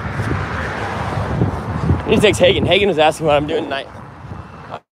 He takes Hagen. Hagen was asking what I'm doing tonight.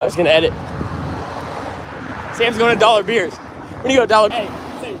 I was gonna edit. Sam's going to Dollar Beers. We're gonna go Dollar. Hey,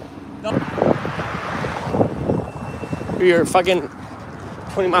 you're fucking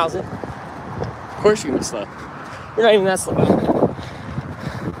 20 miles in. Of course you're gonna be slow. You're not even that slow.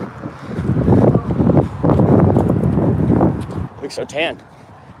 You look so tan.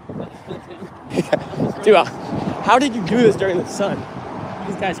 Dude, how did you do this during the sun?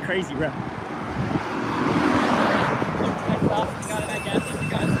 This guy's crazy, bro.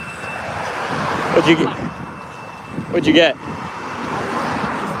 What'd you get? What'd you get?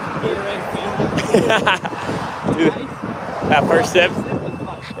 Dude, that first sip.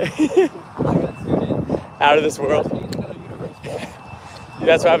 Out of this world. Dude,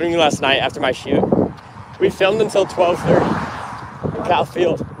 that's what happened to me last night after my shoot. We filmed until 12:30 in Cal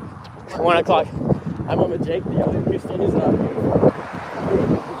Field. 1 o'clock. I'm on with Jake, the other Houston is up.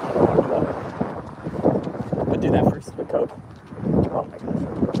 But dude, that first sip of Coke. Oh my gosh.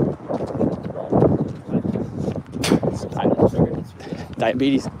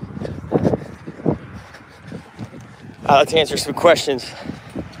 Diabetes. Let's answer some questions.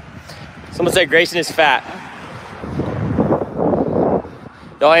 Someone said Grayson is fat.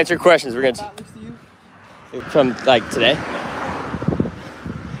 Don't answer questions. We're gonna from like today.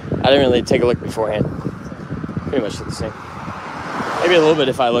 I didn't really take a look beforehand. Pretty much the same. Maybe a little bit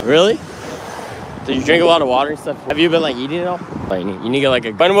if I look. Really? Did you drink a lot of water and stuff? Have you been like eating it all? Like, you need to get like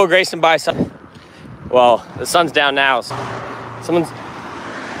a. When will Grayson buy something? Well, the sun's down now. So someone's.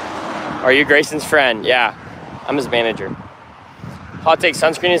 Are you Grayson's friend? Yeah, I'm his manager. Hot take: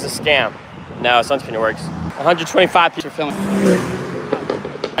 sunscreen is a scam. No, sunscreen works. 125 people filming.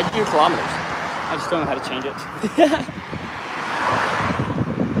 I do kilometers. I just don't know how to change it.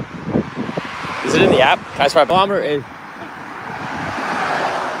 Is it in the app? Can I swipe? Kilometer is.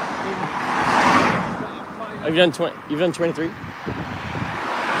 Have you done 20? You've done 23.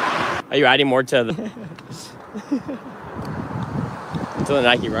 Are you adding more to the? Until the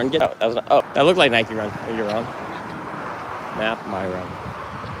Nike Run gets. Oh, that looked like Nike Run. Oh, you're wrong. Map my run.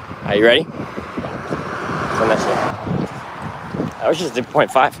 Are you ready? I was just at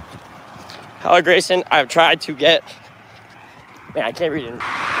 0.5. Hello, Grayson. I've tried to get. Man, I can't read it.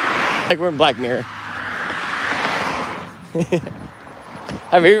 Like we're in Black Mirror.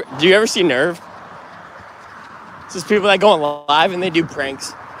 Do you ever see Nerve? It's just people that go on live and they do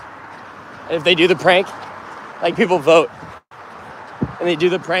pranks. And if they do the prank, like people vote. And they do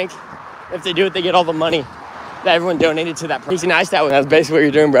the prank. If they do it, they get all the money that everyone donated to that prank. Easy nice that one. That's basically what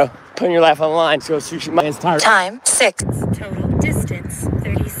you're doing, bro. Putting your life on the line. Let's go sushi. Man's tired. Time 6. Total distance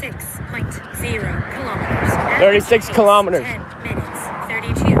 36.0 kilometers. 36 kilometers. 10 minutes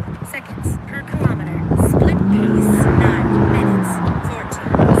 32 seconds per kilometer. Split pace 9 minutes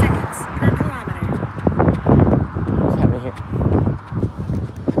 14 seconds per kilometer. What's happening here?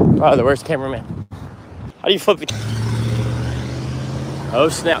 Oh, the worst cameraman. How do you flip the? Oh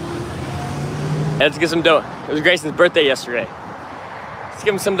snap! Let's get some dough. It was Grayson's birthday yesterday. Let's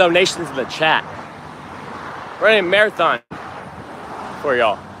give him some donations in the chat. We're running a marathon for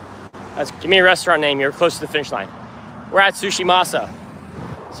y'all. Give me a restaurant name. You're close to the finish line. We're at Sushi Masa.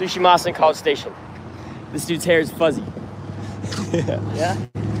 Sushi Masa in College Station. This dude's hair is fuzzy. Yeah?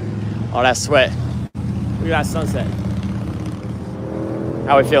 All that sweat. Look at that sunset.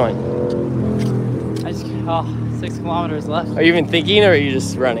 How are we feeling? I just 6 kilometers left. Are you even thinking or are you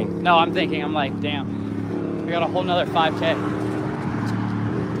just running? No, I'm thinking. I'm like, damn. We got a whole nother 5K.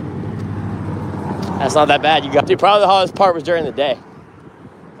 That's not that bad. You got. Dude, probably the hardest part was during the day.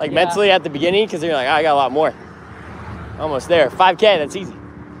 Like mentally at the beginning, because you're like, I got a lot more. Almost there. 5K, that's easy.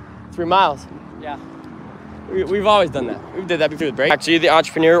 3 miles. Yeah. We've always done that. We did that before the break. Actually, the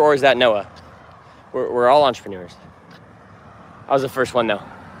entrepreneur, or is that Noah? We're all entrepreneurs. I was the first one though.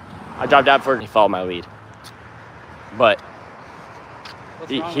 I dropped out for he followed my lead. But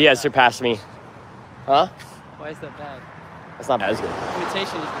he has surpassed me. Huh? Why is that bad? That's not bad. That's good.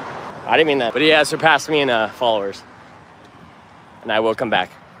 Imitation. I didn't mean that. But he has surpassed me in followers. And I will come back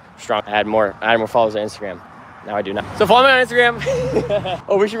strong. I had more followers on Instagram. Now I do not. So follow me on Instagram.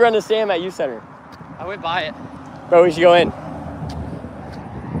 Oh, we should run to Sam at Youth Center. I would buy it. Bro, we should go in.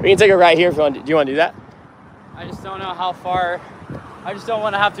 We can take a ride here if you want. Do you want to do that? I just don't know how far. I just don't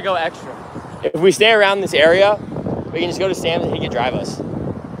want to have to go extra. If we stay around this area, we can just go to Sam's and he can drive us. I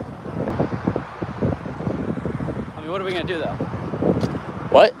mean, what are we gonna do though?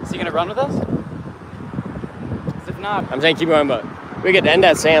 What? Is he gonna run with us? not. I'm saying keep going, but we could end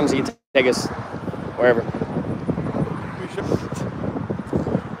at Sam's. You can take us wherever.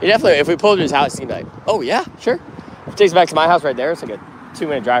 You definitely, if we pulled to his house, he'd be like, oh yeah, sure. If it takes us back to my house right there, it's like a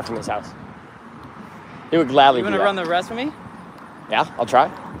 2-minute drive from his house. He would gladly You do want to that. run the rest with me? Yeah, I'll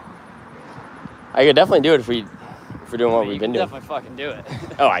try. I could definitely do it if we're doing what we've been doing. Definitely fucking do it.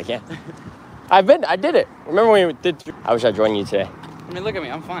 Oh, I can. I did it. Remember when we did? I wish I'd joined you today. I mean, look at me.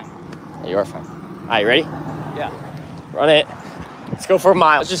 I'm fine. Yeah, you are fine. All right, you ready? Yeah. Run it. Let's go for a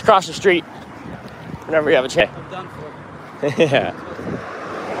mile. Let's just cross the street whenever you have a chance. I'm done for. Yeah.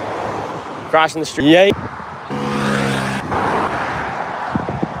 Crossing the street. Yay.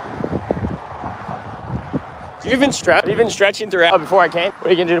 You've been stretching throughout before I came. What are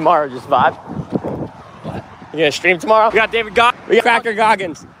you gonna do tomorrow? Just vibe? What? You gonna stream tomorrow? We got David Goggins. We got Cracker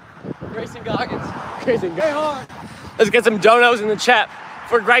Goggins. Grayson Goggins. Grayson Goggins. Let's get some donos in the chat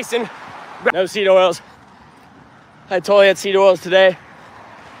for Grayson. No seed oils. I totally had seed oils today.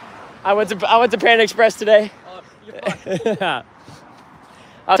 I went to Panda Express today. Oh, you're fine.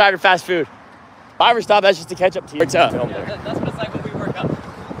 I'm tired of fast food. If I ever stop, that's just to catch up to you. That's what it's like when we work out.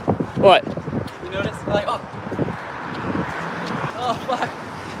 What? You notice? Like, oh. Oh, fuck.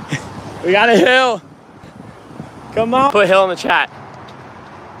 We got a hill. Come on. Put hill in the chat.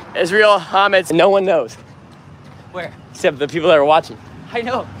 Israel Hamid. No one knows Where? except the people that are watching. I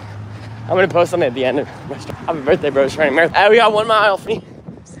know. I'm gonna post something at the end of my stream. Happy birthday, bro. It's running marathon. We got 1 mile.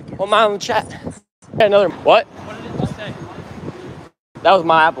 1 mile in the chat. Got another. What? What did it just say? That was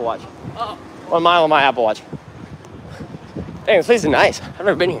my Apple Watch. Oh. 1 mile on my Apple Watch. Dang, this place is nice. I've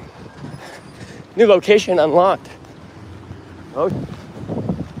never been here. New location unlocked. Oh.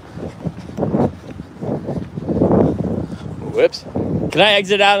 Whoops. Can I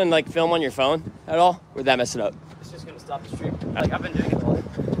exit out and like film on your phone at all? Or would that mess it up? It's just gonna stop the stream. Like, I've been doing it a lot.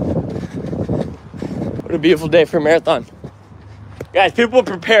 What a beautiful day for a marathon. Guys, people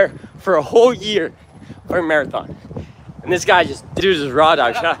prepare for a whole year for a marathon. And this guy just, dude is raw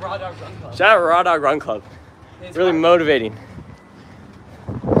dog. Raw Dog Run Club. Shout out Raw Dog Run Club. It's Really fine. motivating.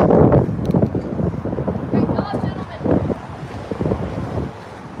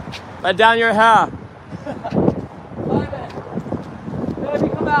 Let down your hair. Baby,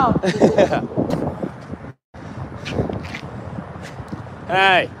 come out.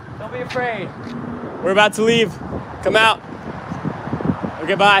 Hey, Don't be afraid. we're about to leave. Come out.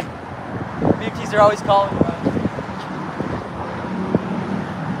 Okay, bye. BMTs are always calling you, man.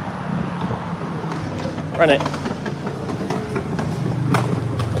 Run it.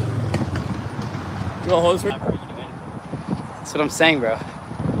 You want to hold this for? That's what I'm saying, bro.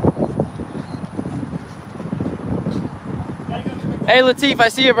 Hey, Latif, I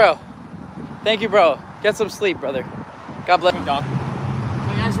see you, bro. Thank you, bro. Get some sleep, brother. God bless you, dog.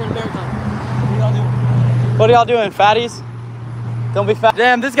 What are y'all doing, fatties? Don't be fat.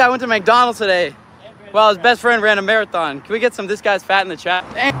 Damn, this guy went to McDonald's today. Well, his best friend ran a marathon. Can we get some "this guy's fat" in the chat?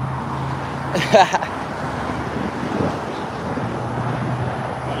 Damn.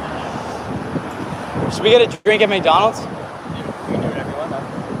 Should we get a drink at McDonald's? You can do whatever you want,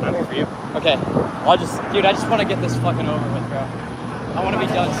 though. I'm here for you. Okay. Well, dude, I just want to get this fucking over with, bro. I want to be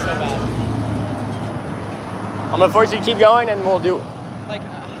done so bad. I'm gonna force you to keep going, and we'll do. Like,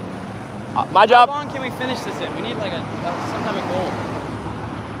 My how job. long can we finish this in? We need like some type of goal.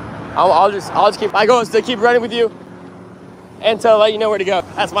 I'll just keep. My goal is to keep running with you, and to let you know where to go.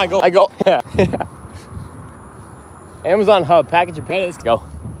 That's my goal. Yeah. Amazon Hub, package and pay. Let's go.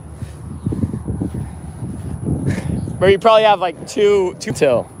 Where you probably have like two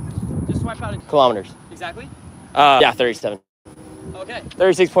till Just swipe out. kilometers. Exactly. Yeah, 37. Okay.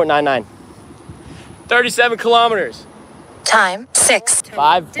 36.99. 37 kilometers. Time 6.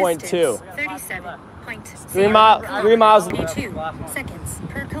 5.2. 37.0 3 miles. 42 seconds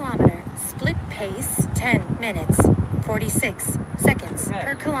per kilometer. Split pace 10 minutes. 46 seconds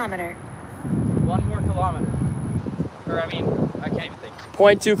per kilometer. 1 more kilometer. Or I mean, I can't even think.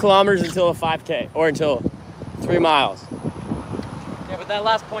 0.2 kilometers until a 5K, or until 3 miles. Yeah, but that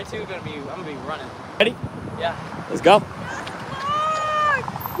last point 2 I'm gonna be running. Ready? Yeah. Let's go.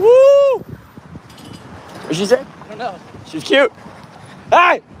 Woo! What'd she say? I don't know. She's cute.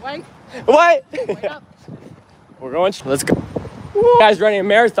 Hey! Wait. Wait! Wake up. We're going. Let's go. Woo. Guys running a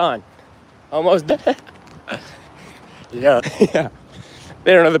marathon. Almost done. Yeah. Yeah.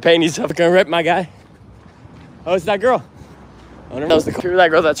 They don't know the pain he's gonna rip, my guy. Oh, it's that girl. I don't know. That was that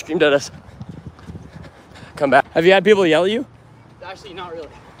girl that screamed at us. Come back. Have you had people yell at you? Actually, not really.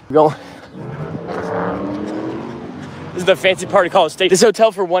 Going. This is the fancy part of College Station. This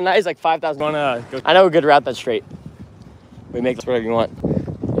hotel for one night is like 5,000. I know a good route that's straight. We make whatever you want.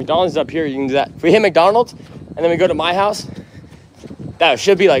 McDonald's is up here. You can do that. If we hit McDonald's, and then we go to my house. That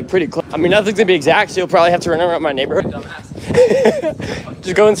should be like pretty close. I mean, nothing's gonna be exact, so you'll probably have to run around my neighborhood.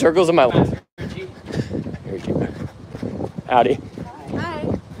 Just go in circles in my life. Howdy.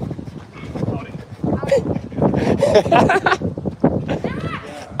 Hi.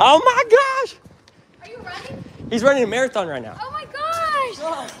 Oh my gosh! Are you running? He's running a marathon right now. Oh my gosh!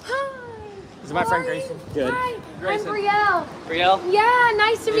 Hi. This is my friend Grayson. Good. Hi, Grayson. I'm Brielle. Brielle? Yeah,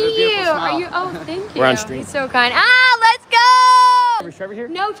 nice to You have a meet you. beautiful smile. Are you? Oh, thank you. We're on stream. He's so kind. Ah, let's go! Is Trevor here?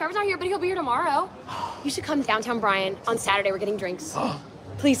 No, Trevor's not here, but he'll be here tomorrow. You should come downtown, Brian. On Saturday, we're getting drinks.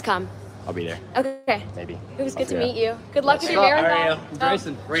 Please come. I'll be there. Okay. Maybe. It was good to Yeah. meet you. Good luck with your How are marathon. you?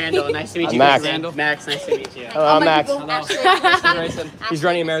 Grayson. Randall, nice to meet I'm you. Max. Randall. Max, nice to meet you. Hello, I'm Max. Grayson. He's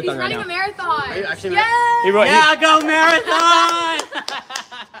running a marathon He's right running now. a marathon. Are you actually Yay! He wrote, Yeah, go marathon!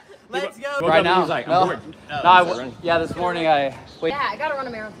 Let's go. woke up Right and now. he was like, I'm No. bored. Yeah, this morning I wait. Yeah, I gotta run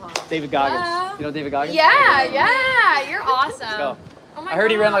a marathon. David Goggins. Hello? You know David Goggins? Yeah, you're awesome. Let's go. Oh my I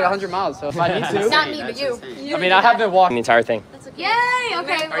heard he ran like gosh. 100 miles, so if I need to. Not me, but you. I mean, I have been walking. The entire thing. Yay!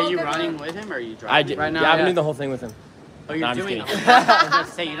 Okay. Are you running with him or are you driving? I did. Right now, Yeah, I've been yeah. doing the whole thing with him. Oh, you're No, I'm just doing it. kidding. I was about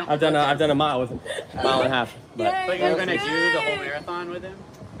to say you don't. I've done a mile with him, mile and a half. But But you're gonna do the whole marathon with him?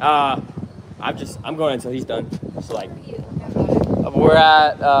 I'm going until he's done. So like, We're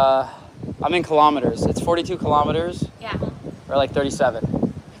at, I'm in kilometers. It's 42 kilometers, Yeah. or like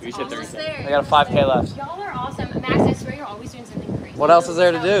 37. You should Almost 30. there. I got a 5K left. Y'all are awesome. Max, I swear you're always doing something crazy. What else is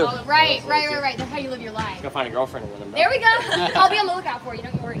there to do? Right. That's how you live your life. go find a girlfriend and let him know. There we go. I'll be on the lookout for you.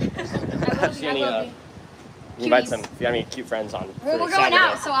 Don't you worry. I will See be. I any, will be. You invite Cuties. some. If you have any cute friends on. We're for going Saturday.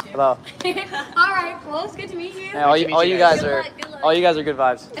 out, so. Hello. All right. Well, it's good to meet you. Yeah, all you guys Good are, luck, good luck. all you guys are good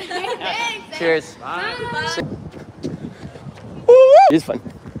vibes. Thanks. Cheers. Bye. It's fun.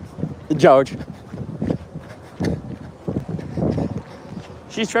 George.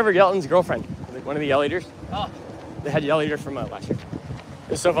 She's Trevor Yelton's girlfriend. Like one of the yell eaters. Oh. The head yell eater from last year.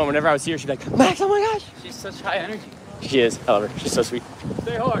 It was so fun. Whenever I would see her, she'd be like, Max, oh my gosh. She's such high energy. She is. I love her. She's so sweet.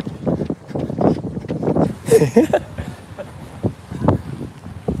 Stay hard.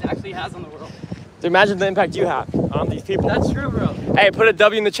 Actually has on the world. So imagine the impact you have on these people. That's true, bro. Hey, put a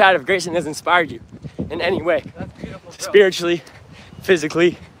W in the chat if Grayson has inspired you in any way. That's beautiful, bro. Spiritually,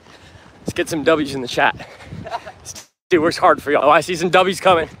 physically. Let's get some W's in the chat. This dude works hard for y'all. Oh, I see some W's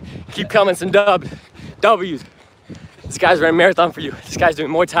coming. Keep coming, some W's. This guy's running a marathon for you. This guy's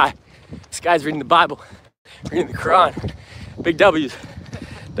doing Muay Thai. This guy's reading the Bible, reading the Quran. Big W's.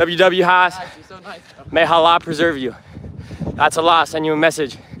 WW Haas. You're so nice, bro. May Allah preserve you. That's Allah. Send you a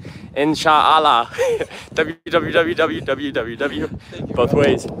message. Inshallah. www. Both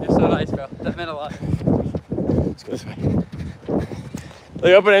ways. You're so nice, bro. That meant a lot. Let's go this way.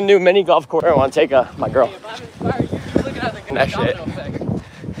 They opened a new mini golf course. I want to take my girl. If I'm inspired, you're looking at the That shit. domino effect.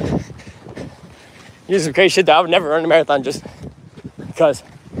 You do some crazy shit that I would never run a marathon just because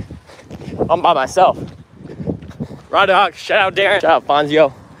I'm by myself. Raw Dog, shout out Darren, shout out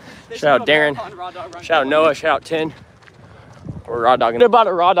Fonzio, shout out Darren, shout out Noah, shout out Tin. Or Raw Dog. They bought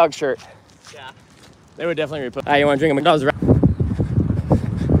a Raw Dog shirt. Yeah. They would definitely repost. Hey, you want to drink a McDonald's?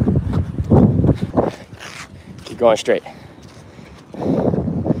 Keep going straight.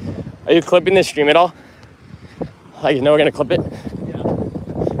 Are you clipping this stream at all? Like, you know we're gonna clip it? Yeah.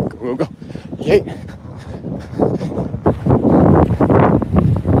 Go. Yay.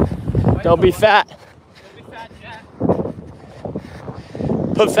 Don't be fat. Don't be fat, Jack.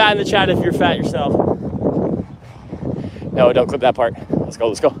 Put fat in the chat if you're fat yourself. No, don't clip that part. Let's go.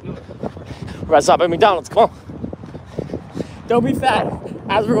 We're about to stop at McDonald's. Come on. Don't be fat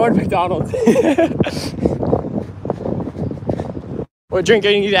as we're going to McDonald's. What drink are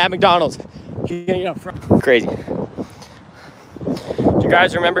you need at McDonald's? You can eat up front. Crazy. Do you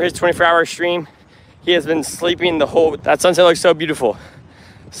guys remember his 24-hour stream? He has been sleeping the whole. That sunset looks so beautiful.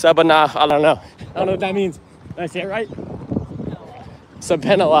 Sabana, I don't know. I don't know what that means. Did I say it right?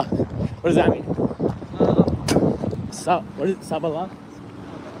 Subhanallah. What does that mean? What is it? Sabala?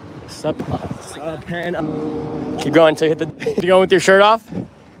 Subhanallah. Keep going until you hit the. You going with your shirt off?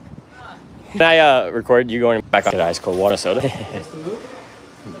 Can I record you going back on ice cold water soda?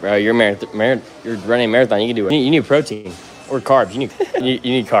 Bro, you're you're running a marathon. You can do it. You need protein or carbs. You need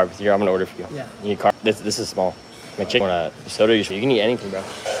carbs. Here, I'm gonna order for you. Yeah. You need carbs. This is small. My chicken want a soda. You can eat anything, bro. I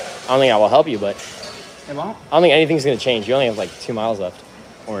don't think I will help you, but It won't? I don't think anything's gonna change. You only have like 2 miles left.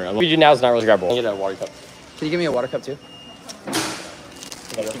 Or what you do now is not really grab a bowl. Get a water cup. Can you give me a water cup too?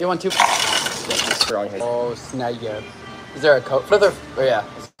 You want two? Oh, snap. Is there a coat for the? Oh yeah.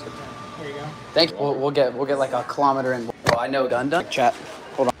 Here you go. Thank you. We'll get like a kilometer in. Well, I know gun done. Chat.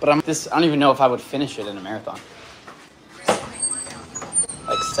 Hold on. But I don't even know if I would finish it in a marathon.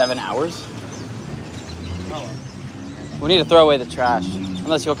 Like 7 hours. We need to throw away the trash,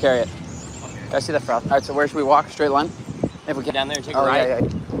 unless you'll carry it. I see that frost. All right, so where should we walk? Straight line? If we can. Down there and take a Oh, right. yeah.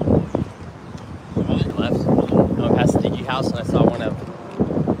 I went left. I went past the Diggy house and I saw one of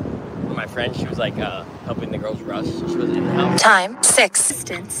my friends. She was like helping the girls rush. She was in the house. Time 6.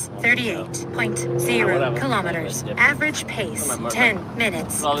 Distance 38.0 kilometers. Average pace 10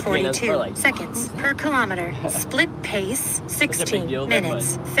 minutes 42 seconds per kilometer. Split pace 16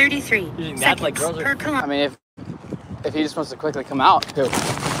 minutes 33 seconds per I kilometer. mean, if he just wants to quickly come out, too.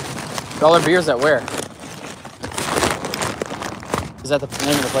 All our beers at where? Is that the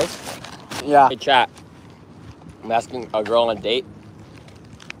name of the place? Yeah. Hey chat, I'm asking a girl on a date.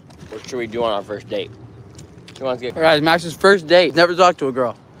 What should we do on our first date? She wants to get. All right, Max's first date. Never talked to a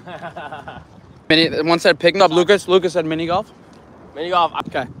girl. One said picking up Lucas. Lucas said mini golf. Mini golf.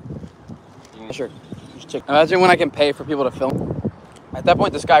 Okay. Sure. Just check. Imagine when I can pay for people to film. At that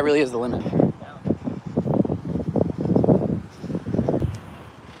point, the sky really is the limit.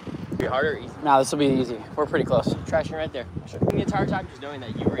 Be harder or easy? Nah, this will be easy. We're pretty close. Trashing right there. The entire time just knowing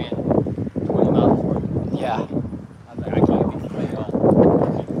that you ran 20 miles before. Yeah. I was like, I can't be playing golf.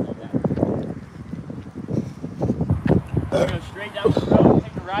 Go straight down the road,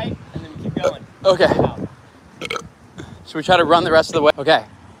 take a right, and then keep going. Okay. Should we try to run the rest of the way? Okay.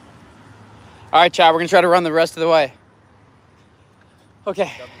 All right, chat. We're gonna try to run the rest of the way.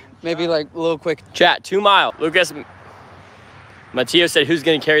 Okay. Maybe like a little quick. Chat, 2 mile. Lucas, Matteo said, who's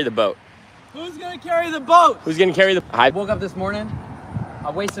gonna carry the boat? Who's gonna carry the boat? Who's gonna carry the? I woke up this morning.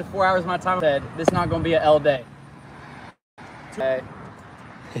 I wasted 4 hours of my time. Said this is not gonna be an L day. Okay.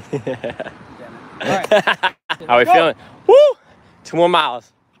 All right. How are we feeling? Woo! 2 more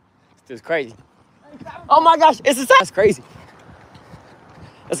miles. This is crazy. Oh my gosh, it's the That's crazy.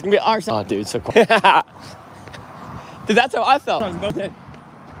 That's gonna be our side. Oh, dude, so cool. Dude, that's how I felt.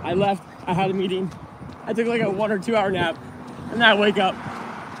 I left. I had a meeting. I took like a 1 or 2 hour nap, and then I wake up.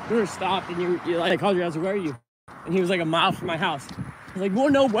 We were stopped, and you're like, I called you. I was like, where are you? And he was like a mile from my house. I was like, well,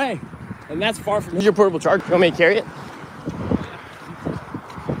 no way. And that's far from. Here's your portable charger. You want me to carry it?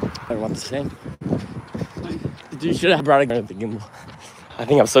 I don't want the same. Dude, you should have brought a gimbal. I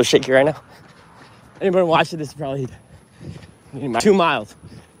think I'm so shaky right now. Anybody watching this probably 2 miles.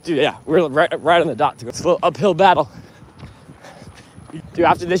 Dude, yeah, we're right on the dot to go. It's a little uphill battle. Dude,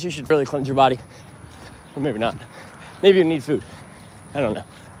 after this, you should really cleanse your body. Or maybe not. Maybe you need food. I don't know.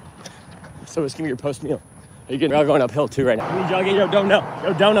 So it's gonna be your post meal. We're all going uphill too right now. We jogging, yo, don't know.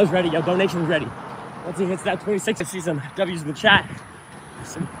 Yo, Dono's ready. Yo, donation's ready. Once he hits that 26, I see some W's in the chat,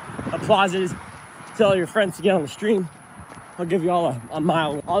 some applauses. Tell your friends to get on the stream. I'll give you all a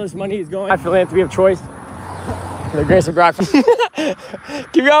mile. All this money is going. My philanthropy of choice. For the grace of God.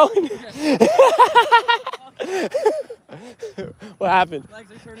 Keep going. What happened?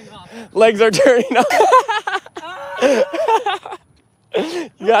 Legs are turning off. Legs are turning off.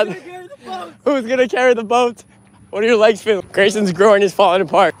 You got. Who's gonna carry the boat? What are your legs feeling? Grayson's groin is falling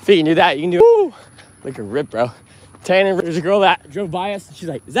apart. If you can do that, you can do it. Woo! Like a rip, bro. Tanner, there's a girl that drove by us. She's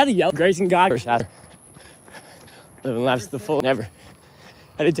like, is that a yellow? Grayson God. Living life to the full. Never.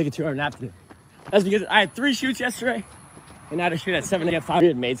 I didn't take a 2 hour nap today. That's because I had 3 shoots yesterday. And I had a shoot at 7 a.m. 5. We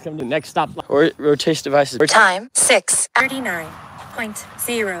had maids come to the next stop. Or rotation devices. Time 6.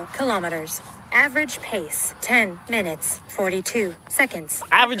 39.0 kilometers. Average pace 10 minutes 42 seconds.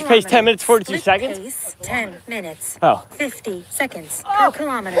 Average pace 10 minutes 42 Split seconds? Pace 10 minutes 50 seconds per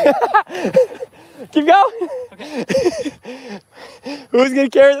kilometer. Keep going. Okay. Who's gonna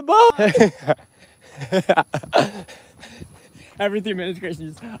carry the ball? Every 3 minutes, Grayson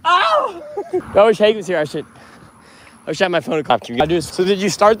just, oh! I wish Hank was here. I wish I had my phone to cop. So did you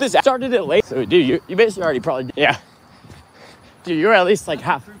start this? I started it late. So dude, you basically already probably did. Yeah. Dude, you were at least like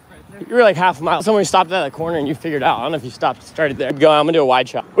half. You were like half a mile. Someone stopped at that corner and you figured out. I don't know if you started there. I'm gonna do a wide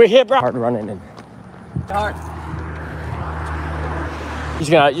shot. We're hit, bro. Hard running in. Hard. You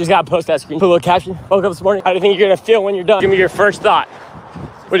just gotta post that screen. Put a little caption. Woke up this morning. How do you think you're gonna feel when you're done? Give me your first thought.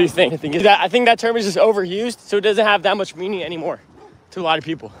 What do you think? I think that term is just overused, so it doesn't have that much meaning anymore to a lot of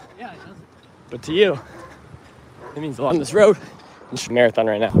people. Yeah, it doesn't. But to you, it means a lot on this road. It's a marathon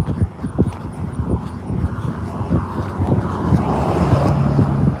right now.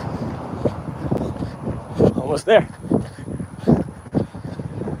 Almost there.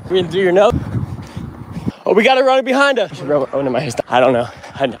 You gonna do your note? Oh, we gotta run it behind us. Oh, no, my hair's I don't know.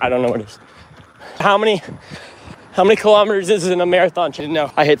 I don't know what it is. How many kilometers is it in a marathon? I didn't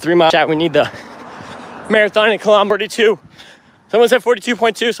know. I hit 3 miles. Chat, we need the marathon in kilometer 42. Someone said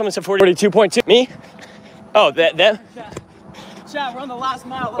 42.2. Someone said 42.2. Me? Oh, them? Chat, we're on the last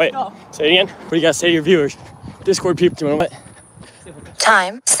mile. Let's Wait, go. say it again. What do you gotta say to your viewers? Discord people doing what?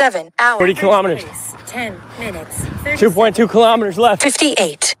 Time 7 hours. 40 kilometers. Pace, 10 minutes. 30 2.2 kilometers left.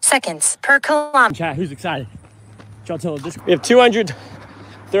 58 seconds per kilometer. Chat, who's excited? Y'all tell us. We have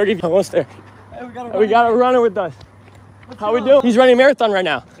 230, almost there. Hey, We got a runner with us. How we doing? He's running a marathon right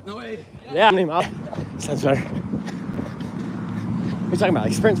now. No way. Yeah, I'm name out. Sounds better. We're talking about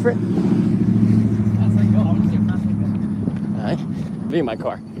like sprint. That's like, yo, I want to see a fast like that. All right, be in my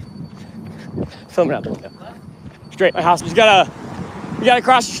car. Film it out the window. Straight, my house. We gotta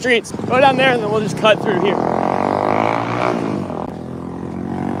cross the streets. Go down there, and then we'll just cut through here.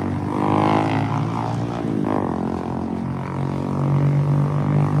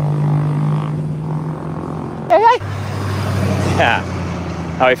 Yeah.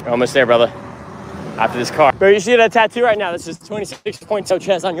 How are you? Almost there, brother. After this car. Bro, you see that tattoo right now? This is 26.2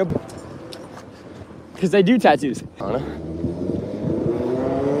 chest on your. Because they do tattoos.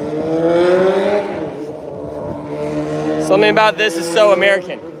 Something about this is so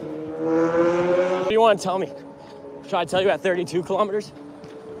American. What do you want to tell me? Should I tell you at 32 kilometers?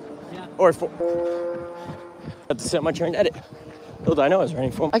 Yeah. Or 4? I have to sit on my chair and edit. Little do I know I was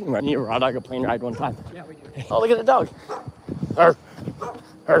running 4. I can run. You a raw dog a plane ride one time. Yeah, we do. Oh, look at the dog. Arr.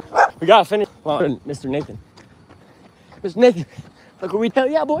 Arr. We gotta finish. Mr. Nathan. Mr. Nathan, look what we tell.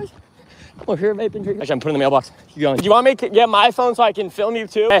 Yeah, boys. We're here vaping drinking. Actually, I'm putting in the mailbox. Keep going. Do you want me to get my phone so I can film you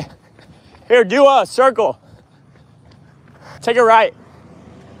too? Hey, here, do a circle. Take a right.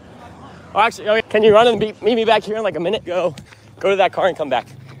 Oh, actually, okay. Can you run and meet me back here in like a minute? Go to that car and come back.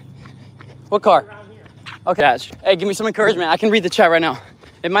 What car? Okay. Hey, give me some encouragement. I can read the chat right now.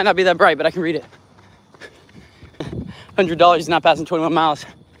 It might not be that bright, but I can read it. $100 is not passing 21 miles.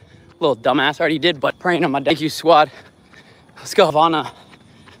 Little dumbass already did, but praying on my day. Thank you, squad. Let's go, Ivana.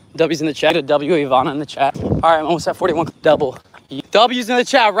 W's in the chat. A W, Ivana in the chat. All right, I'm almost at 41. Double. W's in the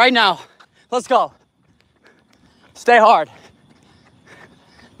chat right now. Let's go. Stay hard.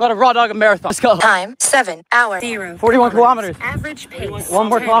 Let a raw dog a marathon. Let's go. Time 7 hours. 0 41 kilometers. Average pace. One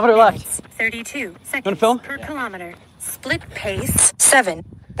more 10 kilometer left. minutes, 32 seconds Wanna film? per kilometer. Split pace. 7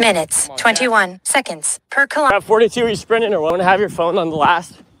 minutes 21 seconds per kilometer. At 42, are you sprinting or what? Want to have your phone on the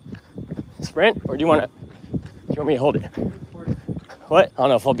last sprint, or do you want me to hold it? What? I don't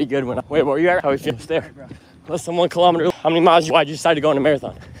know if I'll be good when I. Wait, where are you at? How are you feeling? There. Less than 1 kilometer. How many miles? Why'd you decide to go on a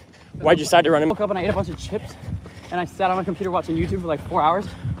marathon? Why'd you decide to run a I woke up and I ate a bunch of chips, and I sat on my computer watching YouTube for like 4 hours,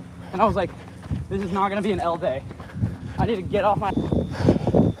 and I was like, this is not gonna be an L day. I need to get off my.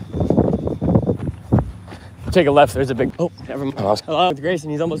 Take a left. There's a big. Oh, never mind. Hello, it's Grayson.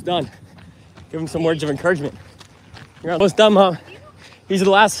 He's almost done. Give him some words of encouragement. You're almost done, Mom. He's the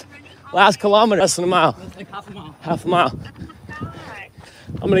last kilometer. Less than a mile. That's like half a mile. Half a mile.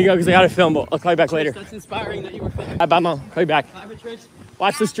 I'm gonna go because I gotta film, but I'll call you back later. That's inspiring that you were filming. Bye, Mom. Call you back. Bye, Patrice.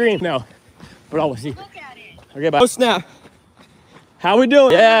 Watch the stream. No, but I'll see. Okay, bye. Oh, snap. How we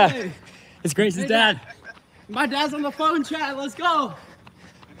doing? Yeah. Hey. It's Grace's dad. My dad's on the phone chat. Let's go.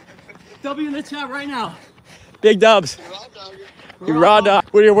 W in the chat right now. Big dubs. You raw dog.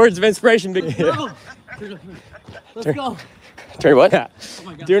 What are your words of inspiration, Big? Go. Let's go. Turn what? Yeah. Oh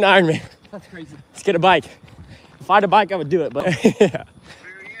my God. Do an Ironman. That's crazy. Let's get a bike. If I had a bike, I would do it, but yeah.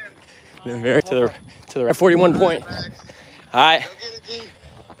 Very to the right. 41 point. All right.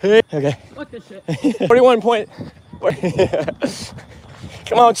 Hey. Okay. Fuck this shit. 41 point.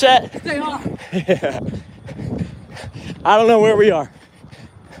 Come on, chat. Stay on. Yeah. I don't know where we are.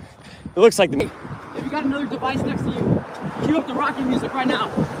 It looks like the. If you got another device next to you, cue up the Rocky music right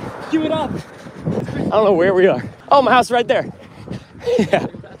now. Cue it up. I don't know where we are. Oh, my house right there. Yeah.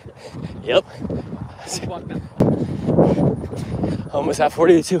 Yep. Almost at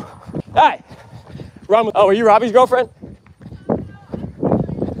 42. Hey, run with. Oh, are you Robbie's girlfriend?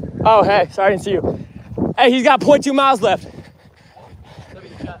 Oh, hey, sorry I didn't see you. Hey, he's got 0.2 miles left.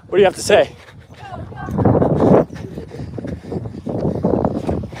 What do you have to say?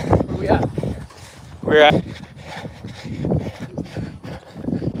 Where we at? We're at.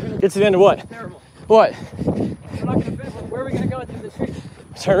 Get to the end of what? Terrible. What? We're not gonna fit. Where are we gonna go through the street?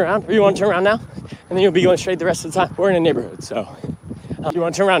 Turn around. Or you want to turn around now? And then you'll be going straight the rest of the time. We're in a neighborhood, so. You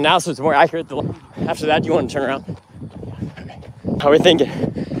want to turn around now so it's more accurate? After that, you want to turn around? Okay. How are we thinking?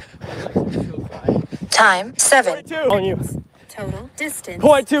 Time 7. 42 on you. Total distance.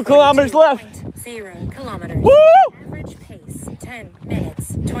 0.2 kilometers left. 0 kilometers. Woo! Average pace 10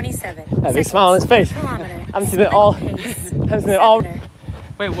 minutes 27. That big smile on his face. Kilometer. I haven't seen it all. Haven't seen it all.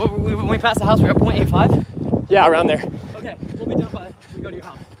 Wait, when we pass the house, we're at 0.85? Yeah, around there. Okay, we'll be done by we go to your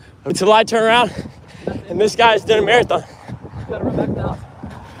house. Until I turn around, and this guy's done a marathon. You gotta run back to the house.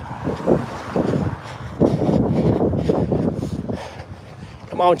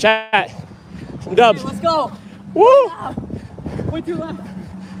 Come on, chat. Some dubs. Hey, let's go. Woo! 0.2 left.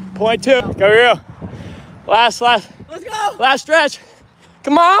 0.2. Go real. Last. Let's go. Last stretch.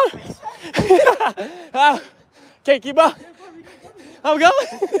 Come on. Okay, keep up. I'm going.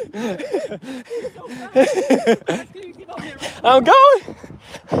 I'm going.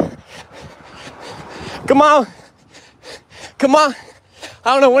 Come on. Come on.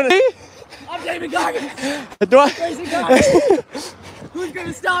 I don't know when it. I'm David Goggins. Do I? Grayson Goggins. Who's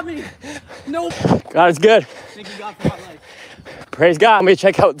gonna stop me? Nope. God is good. Thank you God for my life. Praise God. Let me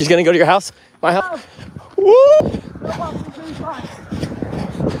check out. He's gonna go to your house. My house. Woo!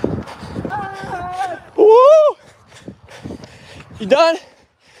 Woo! You done?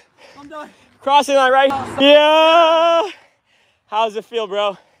 I'm done. Crossing line right? Yeah! How's it feel,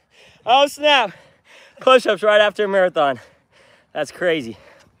 bro? Oh, snap. Push-ups right after a marathon. That's crazy.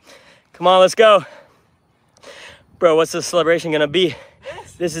 Come on, let's go. Bro, what's the celebration gonna be?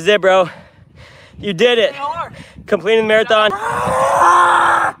 This is it, bro. You did it. Completing the marathon.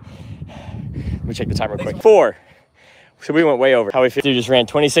 Let me check the time real quick. 4. So we went way over. How we feel? Dude just ran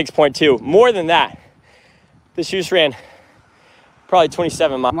 26.2. More than that. This just ran probably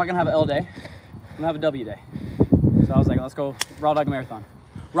 27 miles. I'm not gonna have an L day. I'm gonna have a W day. So I was like, let's go raw dog marathon.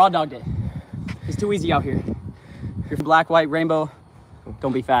 Raw dog day. It's too easy out here. If you're black, white, rainbow,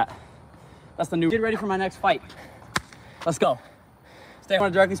 don't be fat. That's the new. Get ready for my next fight. Let's go. Stay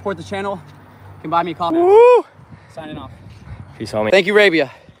on directly support the channel. You can buy me a coffee. Woo! Signing off. Peace, homie. Thank you,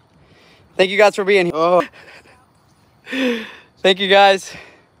 Arabia. Thank you guys for being here. Oh. Thank you guys.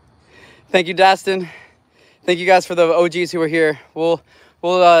 Thank you, Dastin. Thank you guys for the OGs who were here. We'll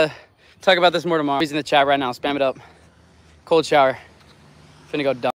talk about this more tomorrow. He's in the chat right now. Spam it up. Cold shower. Finna go dumb.